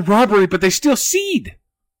thing. It's a robbery, but they steal seed.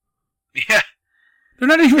 Yeah. They're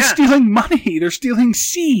not even stealing money. They're stealing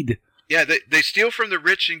seed. Yeah, they steal from the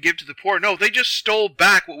rich and give to the poor. No, they just stole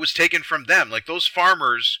back what was taken from them. Like, those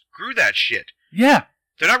farmers grew that shit. Yeah.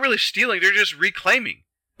 They're not really stealing. They're just reclaiming.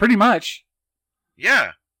 Pretty much.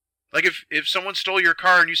 Yeah. Like, if someone stole your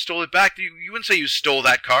car and you stole it back, you wouldn't say you stole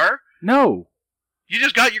that car. No. You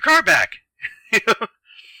just got your car back.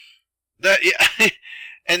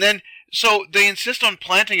 And then, so they insist on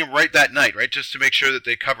planting him right that night, right? Just to make sure that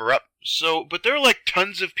they cover up. So, but there are like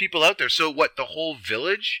tons of people out there. So what, the whole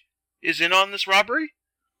village is in on this robbery?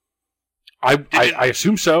 I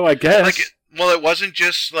assume so, I guess. Like, well, it wasn't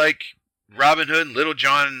just like Robin Hood, Little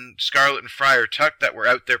John, Scarlet, and Friar Tuck that were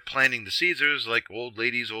out there planting the seeds. There was like old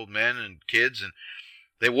ladies, old men, and kids, and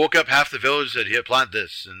they woke up half the village and said, "Here, plant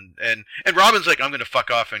this." And Robin's like, "I'm going to fuck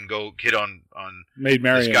off and go hit on Maid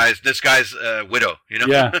Marian. this guy's widow, you know?"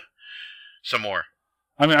 Yeah. Some more.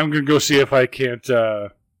 I'm going to go see if I can't.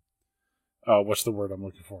 What's the word I'm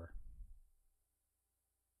looking for?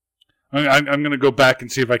 I'm going to go back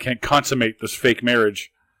and see if I can't consummate this fake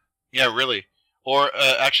marriage. Yeah, really. Or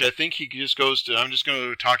actually, I think he just goes to, I'm just going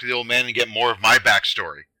to talk to the old man and get more of my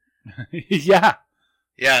backstory. Yeah.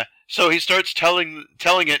 Yeah. So he starts telling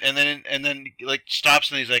it, and then like stops,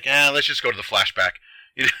 and he's like, let's just go to the flashback.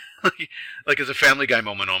 You know, like it's a Family Guy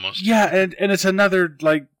moment almost. Yeah, and it's another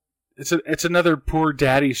like it's another poor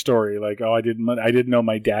daddy story. Like, oh, I didn't know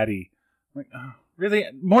my daddy. Like, oh, really?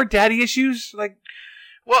 More daddy issues? Like,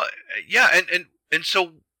 well, yeah, and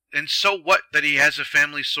so what that he has a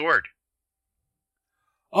family sword?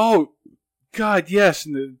 Oh, God, yes,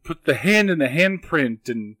 and put the hand in the handprint,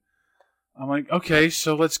 and I'm like, okay,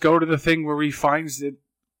 so let's go to the thing where he finds it.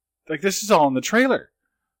 Like, this is all in the trailer.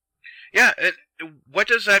 Yeah, and what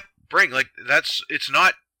does that bring? Like, it's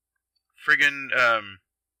not friggin',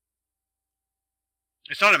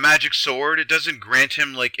 it's not a magic sword. It doesn't grant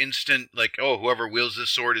him, like, instant, like, oh, whoever wields this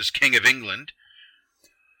sword is King of England.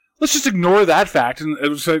 Let's just ignore that fact. And it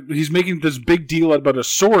was like he's making this big deal about a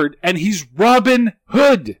sword, and he's Robin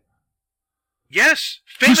Hood. Yes,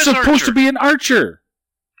 famous archer. He's supposed to be an archer.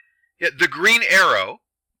 Yeah, the Green Arrow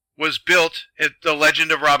was built at the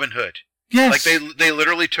Legend of Robin Hood. Yes. Like, they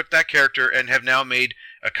literally took that character and have now made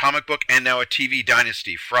a comic book and now a TV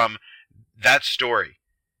dynasty from that story.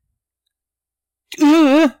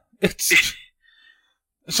 It's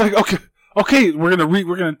like, okay, we're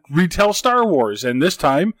gonna retell Star Wars, and this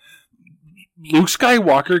time Luke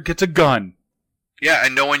Skywalker gets a gun. Yeah,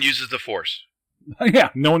 and no one uses the Force. Yeah,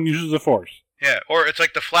 no one uses the Force. Yeah, or it's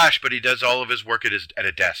like the Flash, but he does all of his work at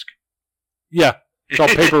a desk. Yeah, it's all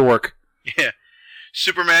paperwork. Yeah,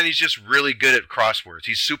 Superman, he's just really good at crosswords.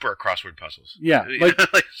 He's super at crossword puzzles. Yeah,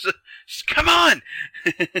 come on.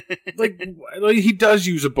 like he does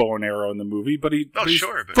use a bow and arrow in the movie, but he's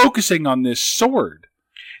focusing on this sword.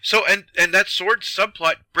 So and that sword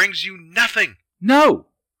subplot brings you nothing. No.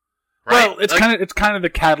 Right? Well, it's kind of the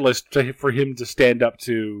catalyst for him to stand up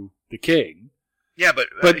to the king. Yeah,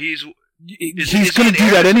 but he's going to do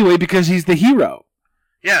that anyway because he's the hero.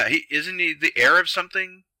 Yeah, isn't he the heir of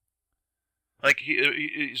something? Like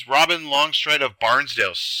he's Robin Longstride of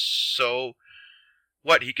Barnsdale. So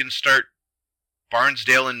what? He can start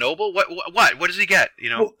Barnsdale and Noble. What does he get? You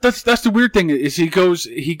know, well, that's the weird thing is he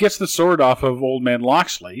gets the sword off of Old Man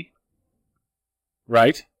Loxley,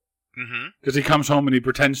 right? Mm-hmm. Because he comes home and he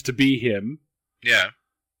pretends to be him. Yeah.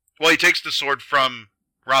 Well, he takes the sword from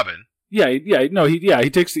Robin. Yeah. He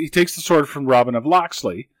takes the sword from Robin of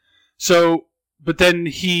Loxley. So, but then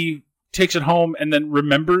he takes it home and then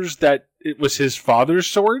remembers that it was his father's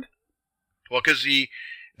sword. Well, because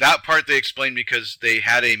that part they explained because they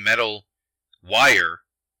had a metal wire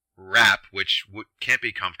wrap, which can't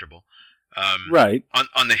be comfortable, right,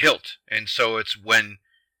 on the hilt, and so it's when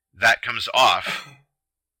that comes off,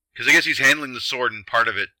 because I guess he's handling the sword and part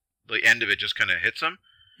of it, the end of it just kind of hits him.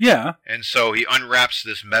 Yeah, and so he unwraps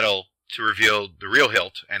this metal to reveal the real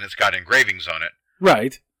hilt, and it's got engravings on it.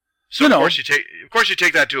 Right. So of course you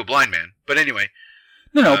take that to a blind man. But anyway.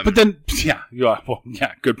 No, but then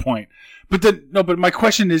good point. But then but my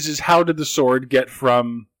question is how did the sword get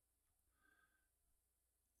from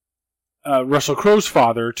Russell Crowe's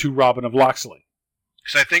father to Robin of Loxley?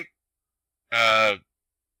 Because I think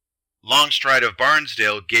Longstride of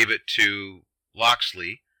Barnsdale gave it to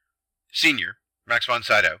Loxley Senior, Max von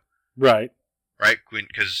Sydow. Right. Right,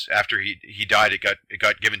 because after he died, it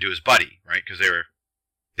got given to his buddy, right? Because they were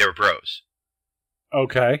bros.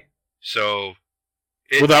 Okay. So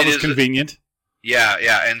Well, that was convenient. Yeah,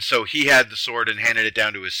 and so he had the sword and handed it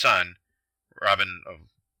down to his son, Robin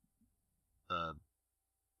of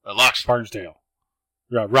Locksley. Barnsdale.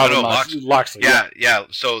 Yeah, Robin Locksley. Yeah.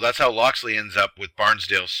 So that's how Locksley ends up with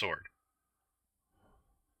Barnsdale's sword.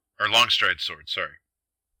 Or Longstride's sword, sorry.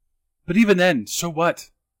 But even then, so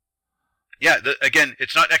what? Yeah, again,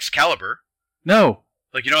 it's not Excalibur. No.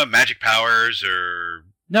 Like, you don't have magic powers or...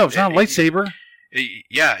 No, it's not a lightsaber.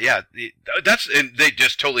 Yeah. And they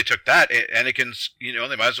just totally took that. Anakin's, they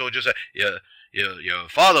might as well just say, your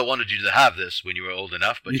father wanted you to have this when you were old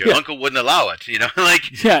enough, but your uncle wouldn't allow it,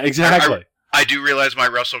 like... Yeah, exactly. I do realize my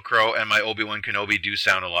Russell Crowe and my Obi-Wan Kenobi do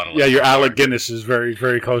sound a lot alike. Yeah, your Alec Guinness is very,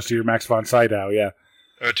 very close to your Max von Sydow, yeah.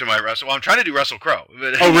 To my Russell... Well, I'm trying to do Russell Crowe.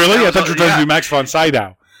 Oh, really? I thought you were trying to do Max von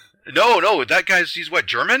Sydow. No, that guy's... He's what,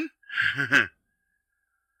 German?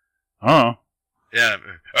 Oh. Yeah.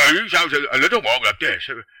 You sound a little more like this.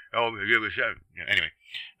 Anyway.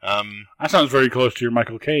 That sounds very close to your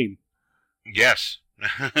Michael Caine. Yes.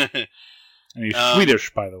 And he's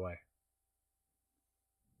Swedish, by the way.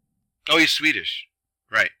 Oh, he's Swedish.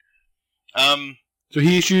 Right. So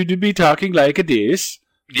he should be talking like this.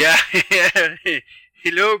 Yeah.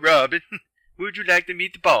 Hello, Robin. Would you like to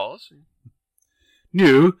meet the boss?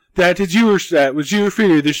 No, that was your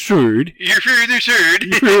father's sword. Your father's sword?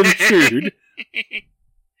 Your father's sword.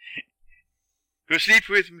 Go sleep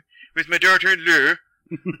with my daughter-in-law.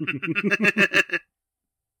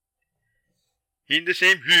 In the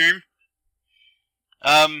same room.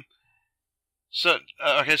 So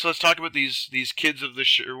let's talk about these kids of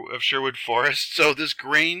Sherwood Forest. So this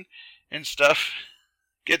grain and stuff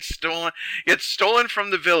gets stolen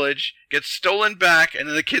from the village, gets stolen back, and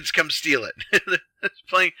then the kids come steal it. It's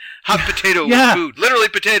playing hot potato food, literally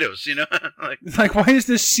potatoes. like why is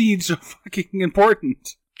this seed so fucking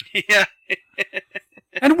important? Yeah.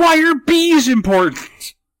 And why are bees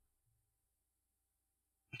important?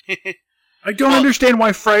 I don't understand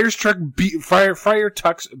why Friar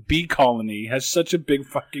Tuck's bee colony has such a big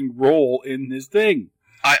fucking role in this thing.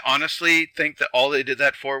 I honestly think that all they did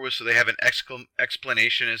that for was so they have an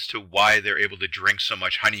explanation as to why they're able to drink so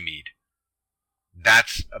much honeymead.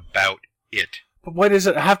 That's about it. But why does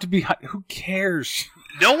it have to be? Who cares?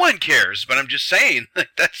 No one cares, but I'm just saying.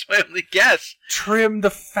 That's my only guess. Trim the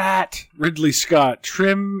fat, Ridley Scott.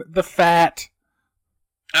 Trim the fat.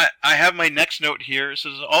 I have my next note here. It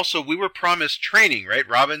says, also, we were promised training, right?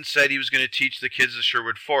 Robin said he was going to teach the kids of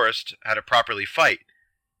Sherwood Forest how to properly fight.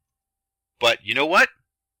 But you know what?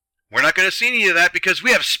 We're not going to see any of that because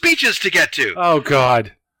we have speeches to get to. Oh,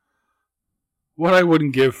 God. What I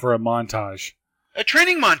wouldn't give for a montage. A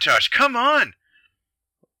training montage. Come on.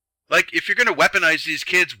 Like, if you're going to weaponize these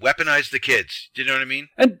kids, weaponize the kids. Do you know what I mean?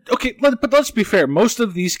 And, okay, but let's be fair. Most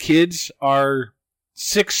of these kids are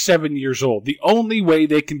 6, 7 years old. The only way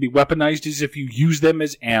they can be weaponized is if you use them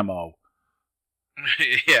as ammo.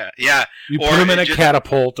 Yeah. You put them in a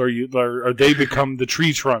catapult, or they become the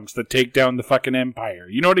tree trunks that take down the fucking empire.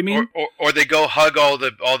 You know what I mean? Or they go hug all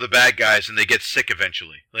the bad guys and they get sick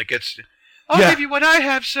eventually. Like I'll give you what I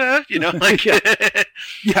have, sir. Like yeah.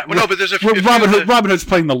 Well, no, but there's Robin Hood's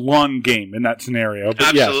playing the long game in that scenario. But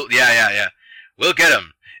absolutely, yeah. We'll get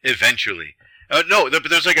him eventually. No, but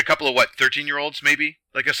there's like a couple of 13-year-olds maybe,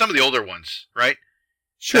 like some of the older ones, right?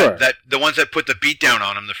 Sure. That the ones that put the beat down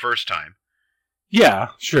on him the first time. Yeah,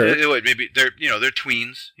 sure. Maybe they're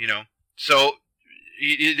tweens, So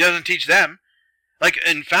he doesn't teach them. Like,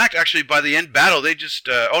 in fact, actually, by the end battle, they just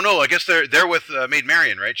I guess they're with Maid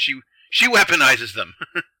Marian, right? She weaponizes them.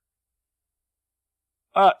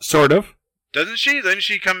 Sort of. Doesn't she? Doesn't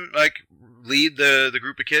she come lead the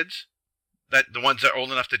group of kids? The ones that are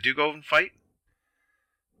old enough to go and fight?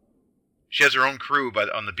 She has her own crew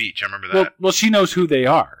on the beach. I remember that. Well, she knows who they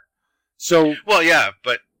are. So. Well, yeah,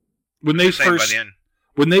 but when they first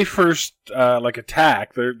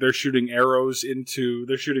attack, they're shooting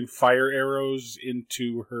fire arrows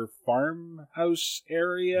into her farmhouse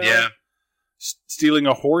area. Yeah. Stealing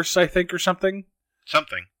a horse, I think, or something.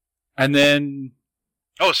 Something. And then.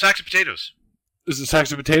 Oh, sacks of potatoes. Is it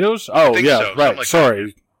sacks of potatoes? Oh, yeah, so. Right. Like sorry.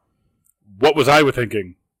 That. What was I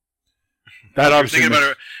thinking? That obviously.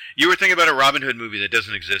 You were thinking about a Robin Hood movie that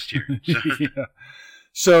doesn't exist here. So. Yeah.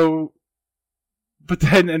 So, but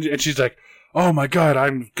then, and she's like, "Oh my God,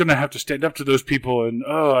 I'm gonna have to stand up to those people," and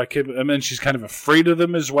I can't. And then she's kind of afraid of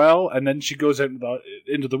them as well. And then she goes out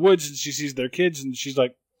into the woods and she sees their kids, and she's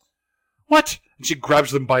like, "What?" And she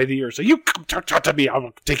grabs them by the ear, so you come talk to me. I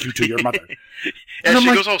will take you to your mother. And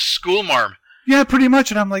she goes all schoolmarm. Yeah, pretty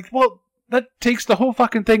much. And I'm like, well, that takes the whole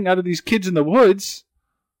fucking thing out of these kids in the woods.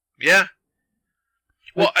 Yeah.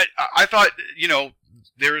 Well, I thought,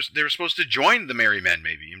 they were supposed to join the Merry Men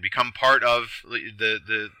maybe and become part of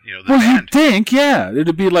the band. You'd think, yeah,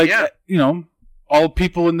 it'd be like all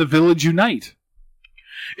people in the village unite.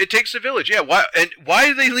 It takes a village, yeah. Why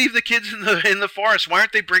do they leave the kids in the forest? Why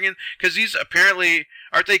aren't they bringing? Because these apparently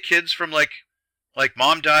aren't they kids from like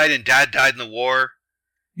mom died and dad died in the war.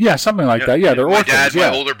 Yeah, something like that. Yeah, they're orphans. My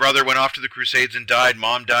older brother went off to the Crusades and died.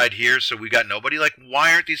 Mom died here, so we got nobody. Like,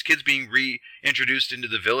 why aren't these kids being reintroduced into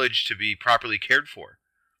the village to be properly cared for?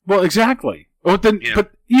 Well, exactly. Well, then,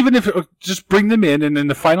 but even if just bring them in, and in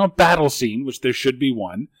the final battle scene, which there should be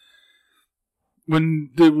one,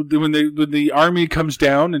 when the army comes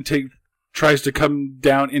down and tries to come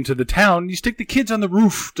down into the town, you stick the kids on the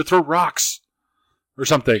roof to throw rocks or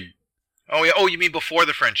something. Oh yeah. Oh, you mean before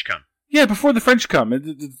the French come? Yeah, before the French come.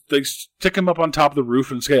 They stick them up on top of the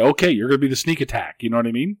roof and say, okay, you're going to be the sneak attack. You know what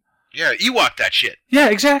I mean? Yeah, Ewok that shit. Yeah,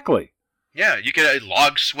 exactly. Yeah, you could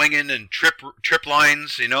log swinging and trip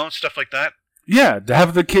lines, stuff like that. Yeah, to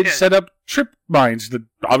have the kids set up trip mines that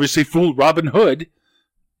obviously fooled Robin Hood.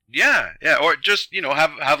 Yeah, or just,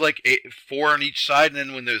 have like 4 on each side, and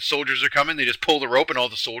then when the soldiers are coming, they just pull the rope and all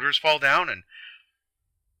the soldiers fall down, and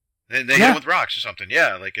then they hit them with rocks or something.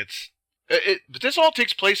 Yeah, like but this all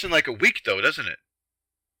takes place in like a week, though, doesn't it?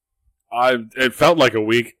 It felt like a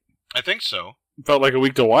week. I think so. It felt like a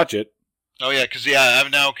week to watch it. Oh, yeah, because, I've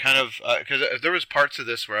now kind of... Because there was parts of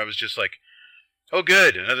this where I was just like, oh,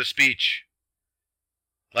 good, another speech.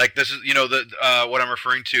 Like, this is, what I'm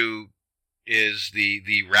referring to is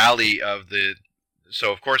the rally of the...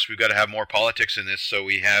 So, of course, we've got to have more politics in this, so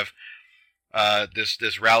we have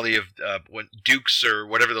this rally of dukes or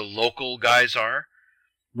whatever the local guys are.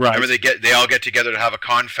 Right. Remember they all get together to have a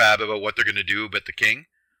confab about what they're going to do about the king.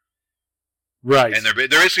 Right. And they're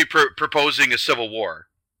basically proposing a civil war.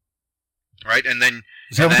 Right, and then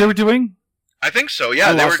is that what they were doing? I think so.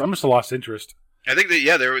 Yeah, I must have lost interest. I think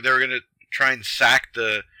that they were going to try and sack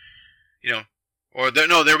the, they were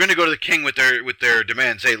going to go to the king with their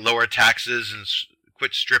demands. Say lower taxes and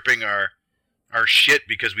quit stripping our shit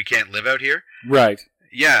because we can't live out here. Right.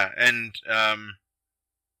 Yeah, and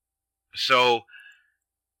so.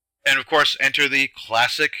 And, of course, enter the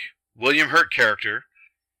classic William Hurt character,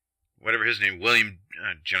 whatever his name, William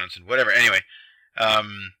Johnson, whatever. Anyway,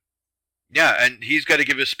 and he's got to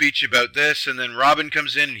give a speech about this, and then Robin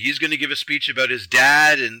comes in, and he's going to give a speech about his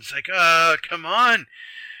dad, and it's like, come on.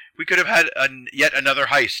 We could have had yet another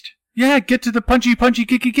heist. Yeah, get to the punchy,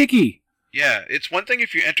 kicky. Yeah, it's one thing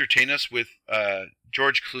if you entertain us with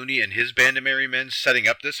George Clooney and his band of merry men setting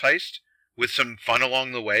up this heist with some fun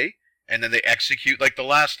along the way. And then they execute, like the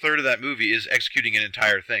last third of that movie is executing an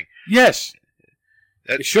entire thing. Yes,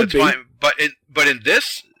 it should be. Fine. But in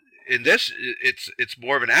this, it's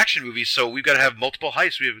more of an action movie. So we've got to have multiple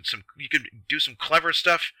heists. You can do some clever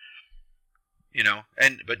stuff,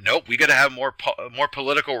 but nope, we got to have more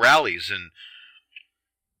political rallies and.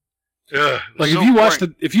 Like so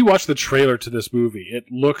if you watch the trailer to this movie,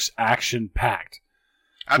 it looks action packed.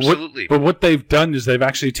 Absolutely. But what they've done is they've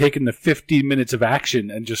actually taken the 15 minutes of action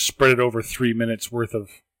and just spread it over 3 minutes worth of...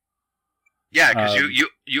 Yeah, because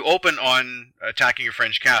you open on attacking a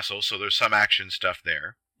French castle, so there's some action stuff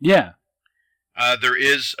there. Yeah. There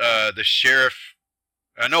is the sheriff...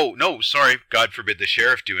 sorry, God forbid the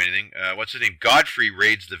sheriff do anything. What's his name? Godfrey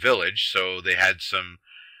raids the village, so they had some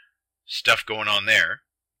stuff going on there.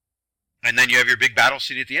 And then you have your big battle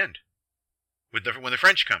scene at the end when the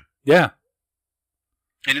French come. Yeah.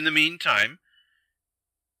 And in the meantime,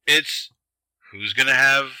 it's who's going to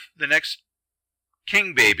have the next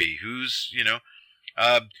king baby? Who's,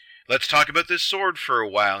 let's talk about this sword for a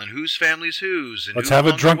while and whose family's whose. And let's have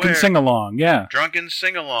a drunken sing-along, yeah. Drunken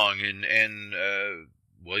sing-along and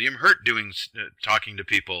William Hurt talking to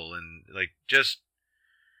people and just...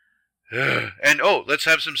 and let's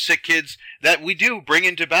have some sick kids that we do bring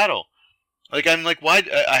into battle. I'm like, why?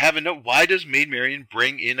 I have a note. Why does Maid Marian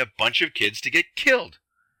bring in a bunch of kids to get killed?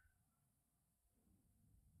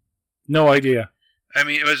 No idea. I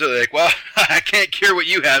mean, it was like, well, I can't cure what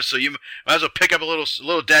you have, so you might as well pick up a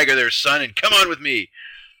little dagger there, son, and come on with me.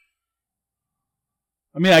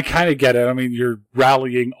 I mean, I kind of get it. I mean, you're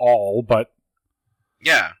rallying all, but...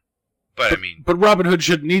 Yeah, but But Robin Hood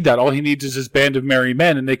shouldn't need that. All he needs is his band of merry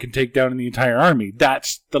men, and they can take down the entire army.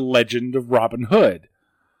 That's the legend of Robin Hood.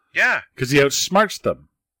 Yeah. Because he outsmarts them.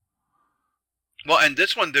 Well, and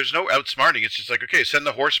this one, there's no outsmarting. It's just like, okay, send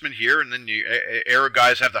the horsemen here, and then you Arrow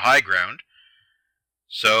guys have the high ground.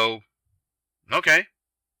 So, okay.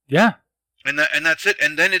 Yeah. And that's it.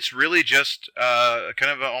 And then it's really just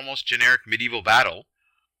kind of an almost generic medieval battle,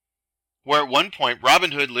 where at one point,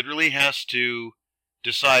 Robin Hood literally has to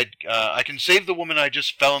decide, I can save the woman I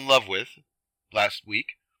just fell in love with, last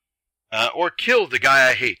week, or kill the guy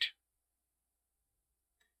I hate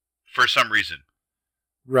for some reason.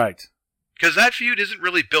 Right. Because that feud isn't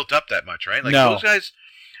really built up that much, right? Like no. Those guys,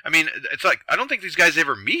 I mean, it's like, I don't think these guys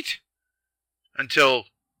ever meet until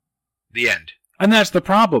the end. And that's the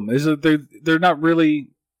problem, is that they're not really,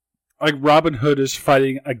 like, Robin Hood is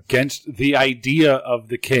fighting against the idea of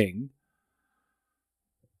the king,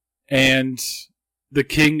 and the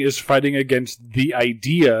king is fighting against the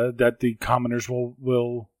idea that the commoners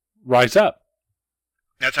will rise up.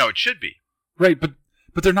 That's how it should be. Right, but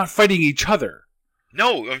they're not fighting each other.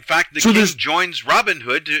 No, in fact, the king joins Robin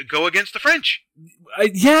Hood to go against the French.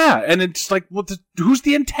 Yeah, and it's like, well, who's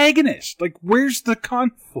the antagonist? Like, where's the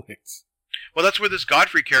conflict? Well, that's where this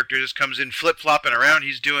Godfrey character just comes in flip-flopping around.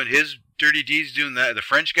 He's doing his dirty deeds, doing the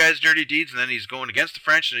French guy's dirty deeds, and then he's going against the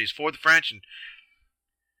French, and he's for the French. And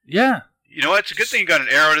yeah. You know what? It's a good thing he got an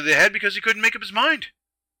arrow to the head because he couldn't make up his mind.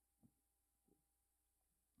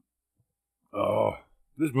 Oh,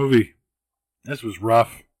 this was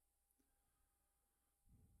rough.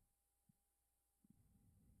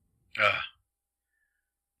 Is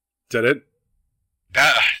that it?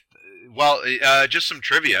 Just some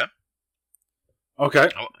trivia. Okay.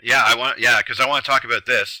 Because I want to talk about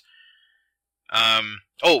this.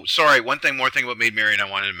 Sorry. One more thing about Maid Marian I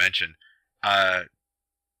wanted to mention.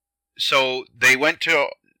 So they went to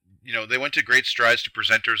great strides to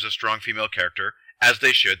present her as a strong female character, as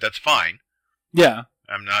they should. That's fine. Yeah.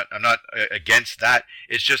 I'm not against that.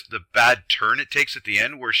 It's just the bad turn it takes at the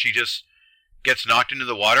end, where she just gets knocked into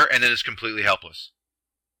the water and then is completely helpless.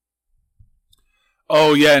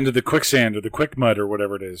 Oh yeah, into the quicksand or the quick mud or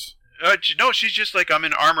whatever it is. No, she's just like, I'm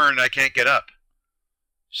in armor and I can't get up.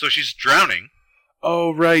 So she's drowning.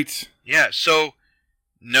 Oh, right. Yeah, so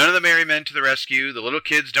none of the merry men to the rescue. The little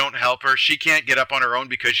kids don't help her. She can't get up on her own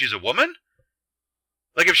because she's a woman?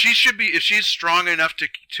 Like, if she's strong enough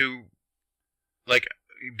to like,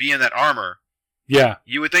 be in that armor, yeah,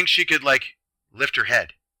 you would think she could, like, lift her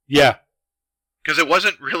head. Yeah. Because it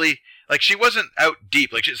wasn't really, like, she wasn't out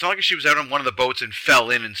deep. Like, it's not like she was out on one of the boats and fell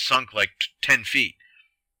in and sunk, like, 10 feet.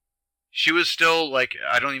 She was still, like,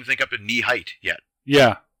 I don't even think up to knee height yet.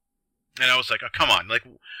 Yeah. And I was like, oh, come on. Like,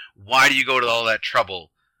 why do you go to all that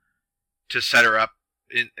trouble to set her up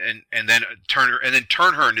and then turn her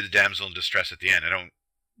into the damsel in distress at the end? I don't.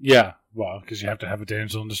 Yeah. Well, because you have to have a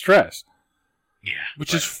damsel in distress. Yeah.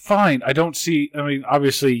 Which is fine. I don't see, I mean,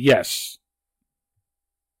 obviously, yes.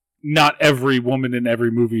 Not every woman in every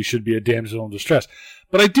movie should be a damsel in distress.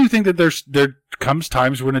 But I do think that there comes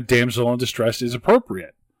times when a damsel in distress is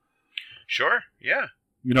appropriate. Sure, yeah.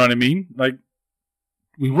 You know what I mean? Like,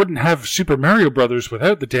 we wouldn't have Super Mario Brothers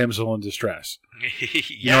without the damsel in distress.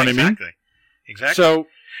 You know what I mean? Exactly. So,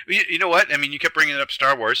 you know what? I mean, you kept bringing up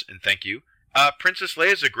Star Wars, and thank you. Princess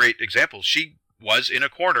Leia is a great example. She was in a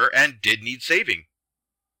corner and did need saving.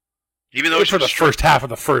 Even though for the first half of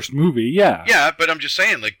the first movie, yeah. Yeah, but I'm just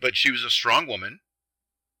saying, like, but she was a strong woman.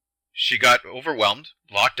 She got overwhelmed,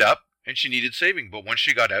 locked up, and she needed saving. But once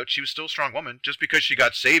she got out, she was still a strong woman. Just because she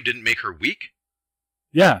got saved didn't make her weak.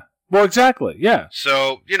 Yeah. Well, exactly. Yeah.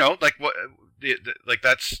 So, you know, like what, like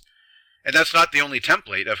that's not the only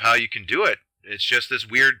template of how you can do it. It's just this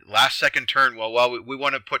weird last second turn. Well, we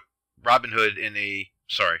want to put Robin Hood in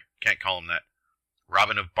can't call him that.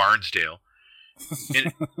 Robin of Barnesdale.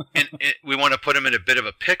 And we want to put him in a bit of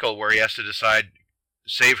a pickle where he has to decide,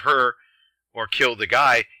 save her or kill the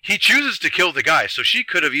guy. He chooses to kill the guy, so she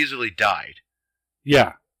could have easily died.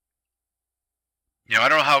 Yeah. You know, I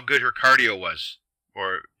don't know how good her cardio was.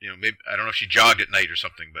 Or, you know, maybe I don't know if she jogged at night or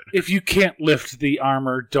something, but if you can't lift the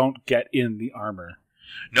armor, don't get in the armor.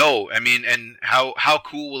 No, I mean, and how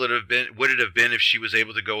cool would it have been if she was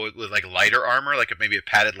able to go with like lighter armor, like maybe a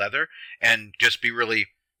padded leather, and just be really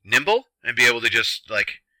nimble and be able to just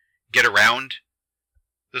like get around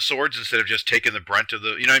the swords instead of just taking the brunt of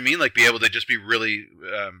the, you know what I mean? Like be able to just be really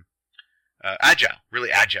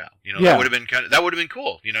really agile. You know, yeah. That would have been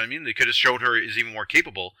cool. You know what I mean? They could have showed her is even more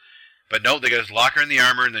capable. But no, they just lock her in the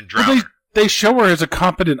armor and then drown her. They show her as a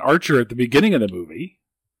competent archer at the beginning of the movie.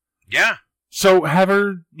 Yeah. So have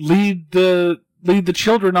her lead the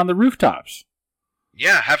children on the rooftops.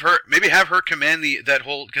 Yeah, have her command that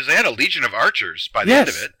whole, because they had a legion of archers by the end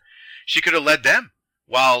of it. She could have led them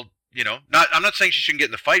while, you know, I'm not saying she shouldn't get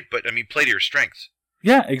in the fight, but I mean, play to her strengths.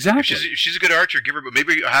 Yeah, exactly. If she's a good archer, but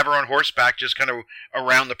maybe have her on horseback, just kind of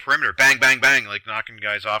around the perimeter, bang, bang, bang, like knocking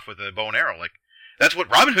guys off with a bow and arrow. Like that's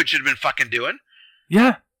what Robin Hood should have been fucking doing.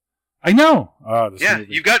 Yeah, I know. Yeah,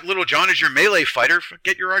 you've got Little John as your melee fighter.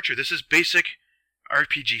 Get your archer. This is basic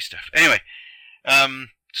RPG stuff. Anyway,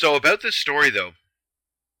 so about this story though.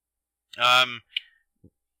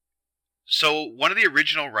 So one of the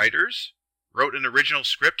original writers wrote an original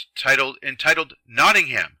script entitled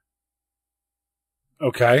Nottingham.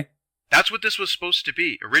 Okay. That's what this was supposed to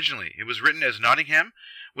be originally. It was written as Nottingham,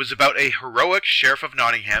 was about a heroic sheriff of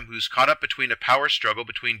Nottingham who's caught up between a power struggle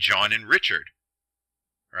between John and Richard.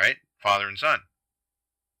 Right? Father and son.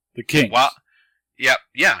 The king. Yeah.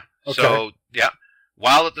 Okay. So, yeah.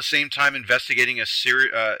 While at the same time investigating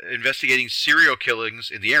serial killings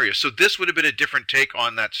in the area. So this would have been a different take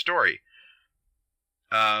on that story.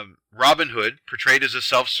 Robin Hood, portrayed as a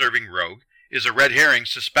self-serving rogue, is a red herring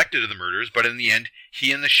suspected of the murders, but in the end,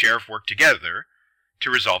 he and the sheriff work together to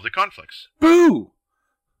resolve the conflicts. Boo!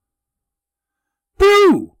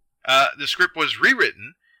 Boo! The script was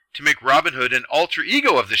rewritten to make Robin Hood an alter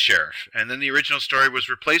ego of the sheriff, and then the original story was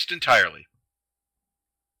replaced entirely.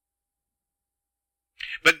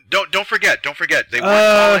 But don't forget,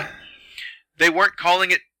 they weren't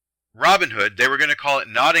calling it Robin Hood. They were going to call it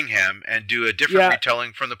Nottingham and do a different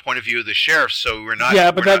retelling from the point of view of the sheriff. So we're not.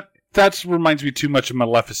 Yeah, but that reminds me too much of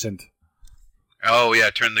Maleficent. Oh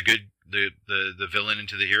yeah, turn the villain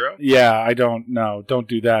into the hero. Yeah, I don't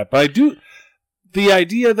do that. But I do. The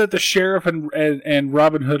idea that the sheriff and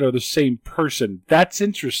Robin Hood are the same person, that's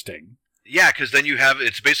interesting. Yeah, because then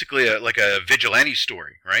it's basically like a vigilante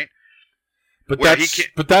story, right?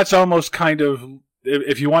 But that's almost kind of,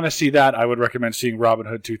 if you want to see that, I would recommend seeing Robin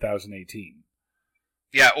Hood 2018.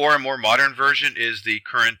 Yeah, or a more modern version is the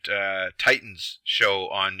current Titans show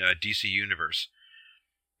on DC Universe.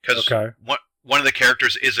 Because one of the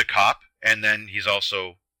characters is a cop, and then he's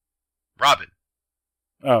also Robin.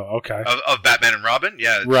 Oh, okay. Of Batman and Robin,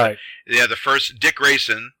 yeah. Right. The first, Dick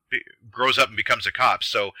Grayson, grows up and becomes a cop.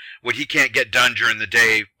 So what he can't get done during the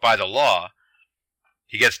day by the law,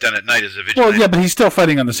 he gets done at night as a vigilante. Well, yeah, but he's still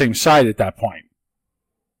fighting on the same side at that point.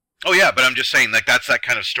 Oh, yeah, but I'm just saying, like, that's that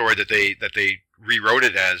kind of story that they rewrote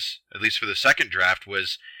it as, at least for the second draft,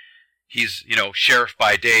 was he's, sheriff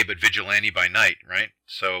by day but vigilante by night, right?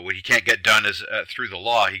 So what he can't get done is through the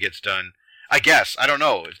law, he gets done, I guess. I don't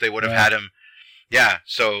know if they would have had him. Yeah,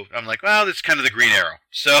 so I'm like, well, that's kind of the Green Arrow.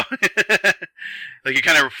 So, like, you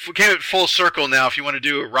kind of came at full circle now if you want to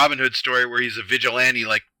do a Robin Hood story where he's a vigilante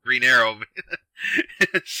like Green Arrow.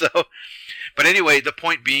 So, but anyway, the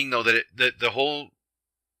point being, though, that the whole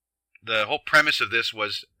premise of this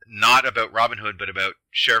was not about Robin Hood, but about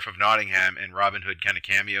Sheriff of Nottingham, and Robin Hood kind of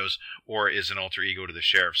cameos or is an alter ego to the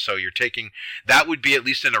sheriff. So you're taking, that would be at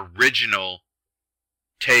least an original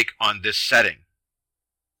take on this setting,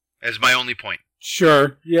 as my only point.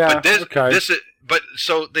 Sure. Yeah. But but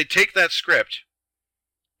so they take that script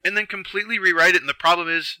and then completely rewrite it, and the problem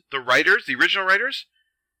is the original writers,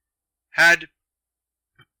 had,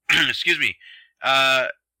 excuse me,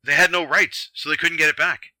 they had no rights, so they couldn't get it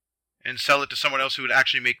back and sell it to someone else who would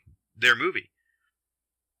actually make their movie.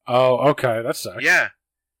 Oh, okay, that sucks. Yeah.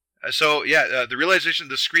 The realization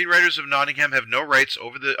the screenwriters of Nottingham have no rights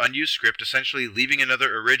over the unused script, essentially leaving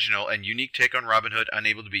another original and unique take on Robin Hood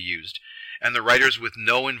unable to be used. And the writers with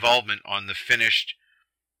no involvement on the finished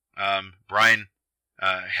Brian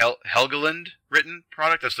Helgeland written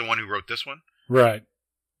product. That's the one who wrote this one. Right.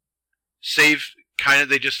 Save,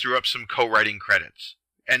 they just threw up some co-writing credits.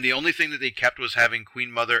 And the only thing that they kept was having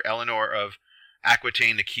Queen Mother Eleanor of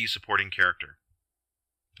Aquitaine, the key supporting character.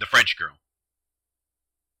 The French girl.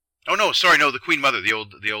 Oh, no, sorry, no, the Queen Mother, the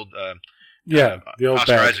old the old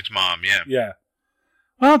Oscar bag. Isaac's mom, yeah. Yeah.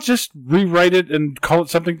 Well, just rewrite it and call it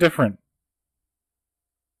something different.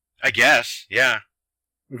 I guess, yeah.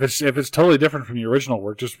 If it's totally different from your original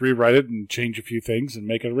work, just rewrite it and change a few things and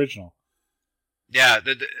make it original. Yeah,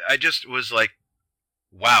 I just was like,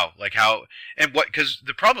 wow, like how, and what? Because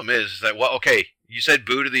the problem is that, well, okay, you said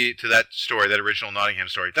boo to that story, that original Nottingham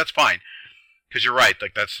story. That's fine, because you're right.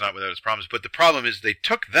 Like that's not without its problems. But the problem is they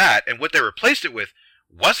took that and what they replaced it with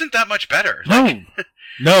wasn't that much better.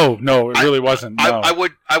 No, it really wasn't. No.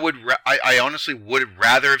 I honestly would have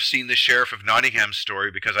rather have seen the Sheriff of Nottingham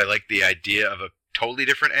story because I like the idea of a totally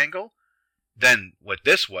different angle than what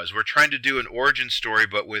this was. We're trying to do an origin story,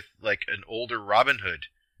 but with like an older Robin Hood.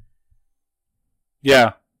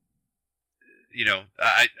 Yeah.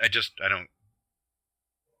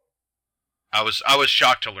 I was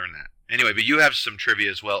shocked to learn that. Anyway, but you have some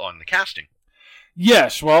trivia as well on the casting.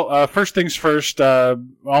 Yes. Well, first things first.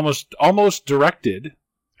 Almost directed.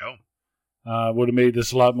 Oh. Would have made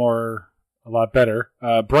this a lot better.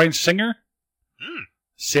 Bryan Singer,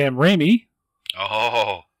 Sam Raimi,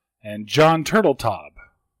 and John Turteltaub.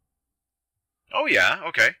 Oh yeah,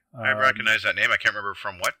 okay. I recognize that name. I can't remember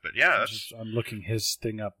from what, but yeah, I'm looking his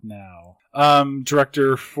thing up now.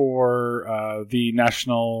 Director for the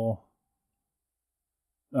National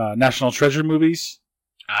Treasure movies.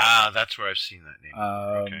 Ah, that's where I've seen that name.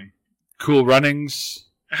 Okay. Cool Runnings.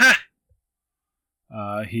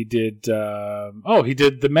 He did. He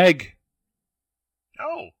did The Meg.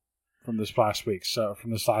 Oh. From this last week, so from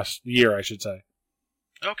this last year, I should say.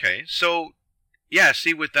 Okay, so yeah,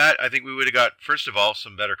 see, with that, I think we would have got, first of all,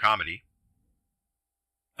 some better comedy.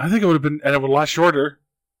 I think it would have been, and it would a lot shorter.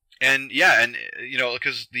 And yeah, and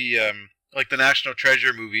because the like the National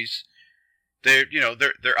Treasure movies, they're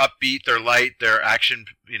upbeat, they're light, they're action,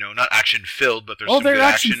 not action filled, but there's some they're good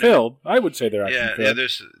action filled. I would say they're action filled. Yeah,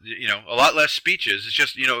 there's a lot less speeches. It's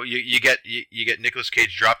just you get Nicolas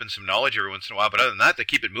Cage dropping some knowledge every once in a while, but other than that, they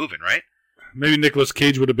keep it moving, right? Maybe Nicolas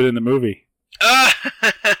Cage would have been in the movie.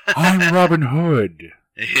 I'm Robin Hood.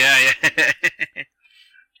 Yeah.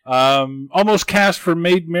 Almost cast for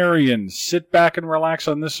Maid Marian. Sit back and relax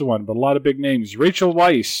on this one, but a lot of big names. Rachel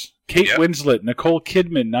Weisz, Kate Winslet, Nicole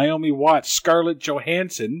Kidman, Naomi Watts, Scarlett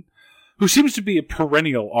Johansson, who seems to be a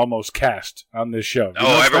perennial almost cast on this show.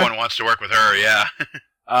 Everyone wants to work with her, yeah.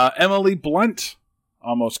 Emily Blunt,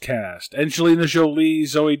 almost cast. Angelina Jolie,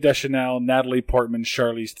 Zooey Deschanel, Natalie Portman,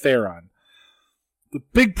 Charlize Theron. The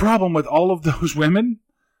big problem with all of those women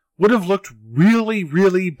would have looked really,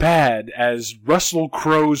 really bad as Russell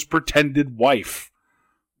Crowe's pretended wife.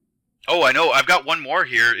 Oh, I know. I've got one more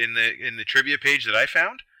here in the trivia page that I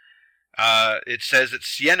found. It says that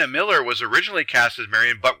Sienna Miller was originally cast as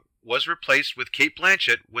Marion, but was replaced with Cate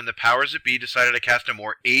Blanchett when the powers that be decided to cast a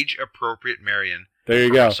more age-appropriate Marion. There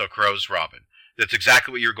you go. Russell Crowe's Robin. That's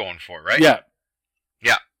exactly what you're going for, right? Yeah.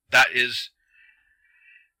 Yeah, that is...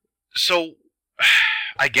 So,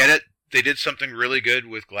 I get it. They did something really good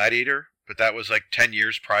with Gladiator, but that was like 10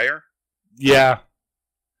 years prior. Yeah.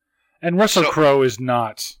 And Russell Crowe is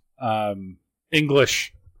not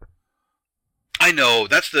English. I know.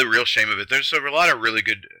 That's the real shame of it. There's a lot of really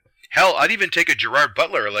good... Hell, I'd even take a Gerard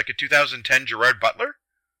Butler, like a 2010 Gerard Butler.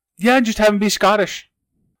 Yeah, just have him be Scottish.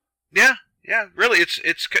 Yeah, really.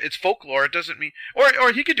 It's folklore. It doesn't mean...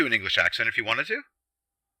 Or he could do an English accent if he wanted to.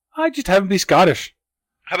 I just have him be Scottish.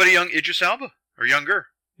 How about a young Idris Elba? Or younger?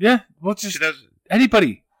 Yeah, well, just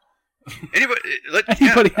anybody.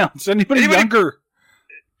 Anybody else. Anybody younger.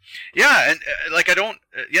 Yeah, and I don't...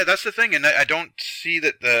 that's the thing, and I don't see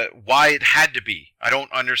why it had to be. I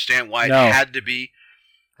don't understand why it had to be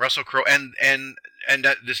Russell Crowe. And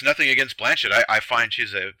that, there's nothing against Blanchett. I find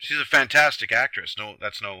she's a fantastic actress. No,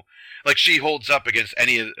 that's no... Like, she holds up against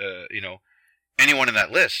anyone in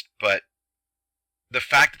that list, but... The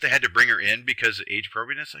fact that they had to bring her in because of age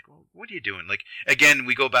appropriateness, like, well, what are you doing? Like, again,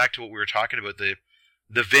 we go back to what we were talking about. The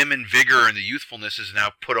vim and vigor and the youthfulness is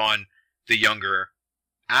now put on the younger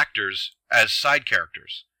actors as side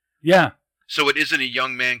characters. Yeah. So it isn't a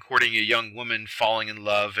young man courting a young woman, falling in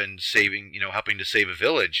love and saving, helping to save a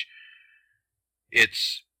village.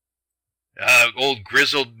 It's old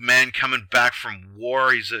grizzled man coming back from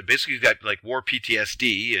war. He's basically got like war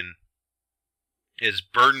PTSD and is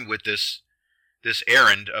burdened with this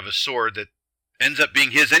errand of a sword that ends up being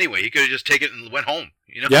his anyway. He could have just taken it and went home,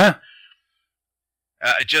 Yeah.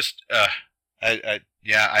 I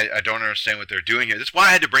don't understand what they're doing here. That's why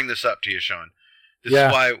I had to bring this up to you, Sean. This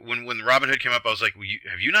is why when Robin Hood came up, I was like,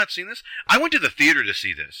 have you not seen this? I went to the theater to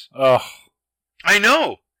see this. Ugh. I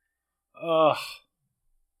know. Ugh.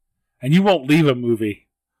 And you won't leave a movie.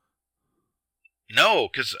 No,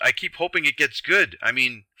 because I keep hoping it gets good. I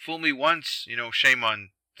mean, fool me once, shame on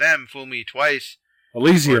them. Fool me twice.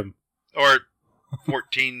 Elysium. Or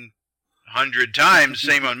 1,400 times,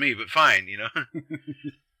 same on me, but fine,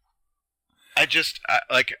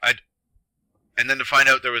 and then to find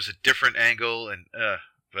out there was a different angle, and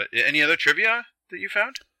but any other trivia that you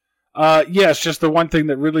found? Yes, just the one thing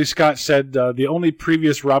that Ridley Scott said, the only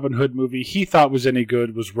previous Robin Hood movie he thought was any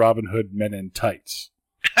good was Robin Hood Men in Tights.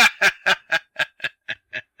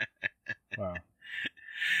 Wow.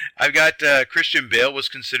 I've got Christian Bale was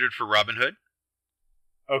considered for Robin Hood.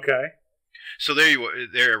 Okay. So there you were.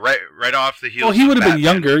 There, right off the heels. Well, he would have been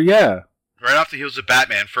younger, yeah. Right off the heels of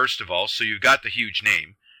Batman, first of all. So you've got the huge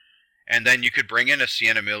name, and then you could bring in a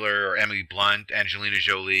Sienna Miller or Emily Blunt, Angelina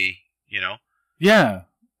Jolie. Yeah,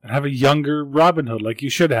 and have a younger Robin Hood, like you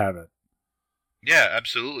should have it. Yeah,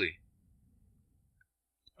 absolutely.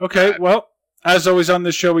 Okay, well, as always on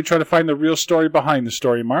this show, we try to find the real story behind the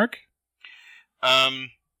story, Mark.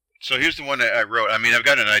 So here's the one I wrote. I mean, I've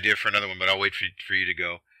got an idea for another one, but I'll wait for you to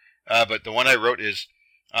go. But the one I wrote is,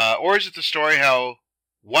 or is it the story how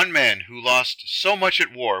one man who lost so much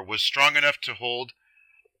at war was strong enough to hold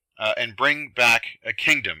and bring back a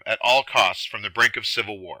kingdom at all costs from the brink of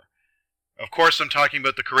civil war? Of course, I'm talking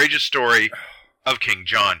about the courageous story of King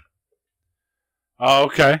John. Oh,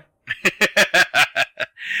 okay.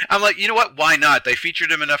 I'm like, you know what? Why not? They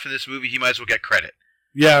featured him enough in this movie. He might as well get credit.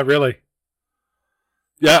 Yeah, really.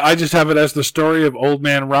 Yeah, I just have it as the story of Old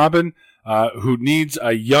Man Robin, who needs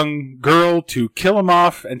a young girl to kill him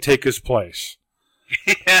off and take his place.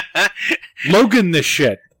 Logan this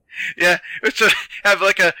shit. Yeah, it's have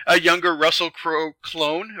like a younger Russell Crowe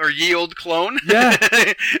clone or ye old clone. Yeah,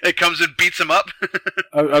 it comes and beats him up.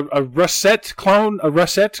 a Russett clone, a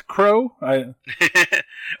Russett Crowe.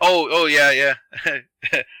 Oh yeah.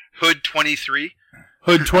 Hood 23.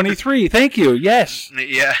 Hood 23. Thank you. Yes.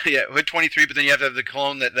 Yeah. Hood 23. But then you have to have the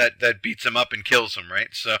clone that beats him up and kills him, right?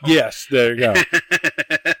 So yes, there you go.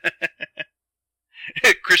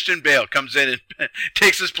 Christian Bale comes in and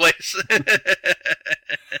takes his place.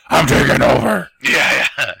 I'm taking over. Yeah.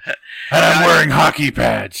 And I'm wearing hockey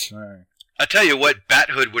pads. Right. I'll tell you what,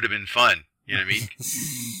 Bat Hood would have been fun. You know what I mean?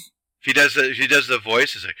 If he does the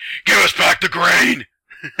voice, it's like, give us back the grain.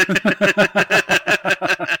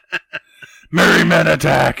 Merry men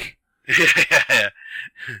attack. Yeah.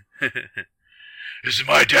 This is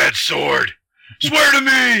my dad's sword. Swear to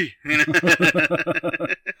me!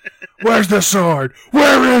 Where's the sword?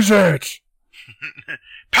 Where is it?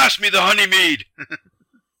 Pass me the honey mead.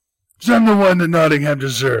 I'm the one that Nottingham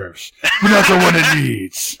deserves, but not the one it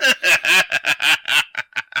needs.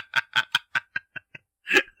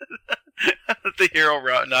 The hero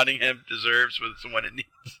Nottingham deserves was the one it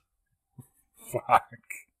needs. Fuck.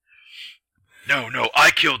 No, I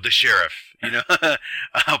killed the sheriff. You know,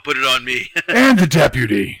 I'll put it on me. And the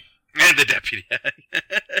deputy. And the deputy.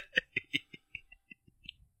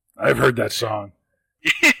 I've heard that song.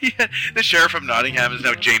 Yeah, the sheriff of Nottingham is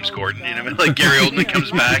now James Gordon. You know, like Gary Oldman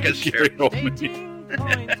comes back as Gary Oldman.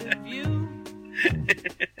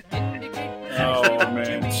 Oh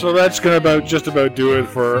man! So that's gonna just about do it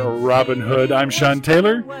for Robin Hood. I'm Sean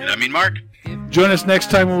Taylor, and I mean Mark. Join us next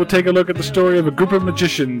time when we'll take a look at the story of a group of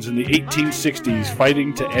magicians in the 1860s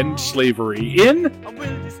fighting to end slavery in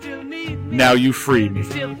Now You Free Me.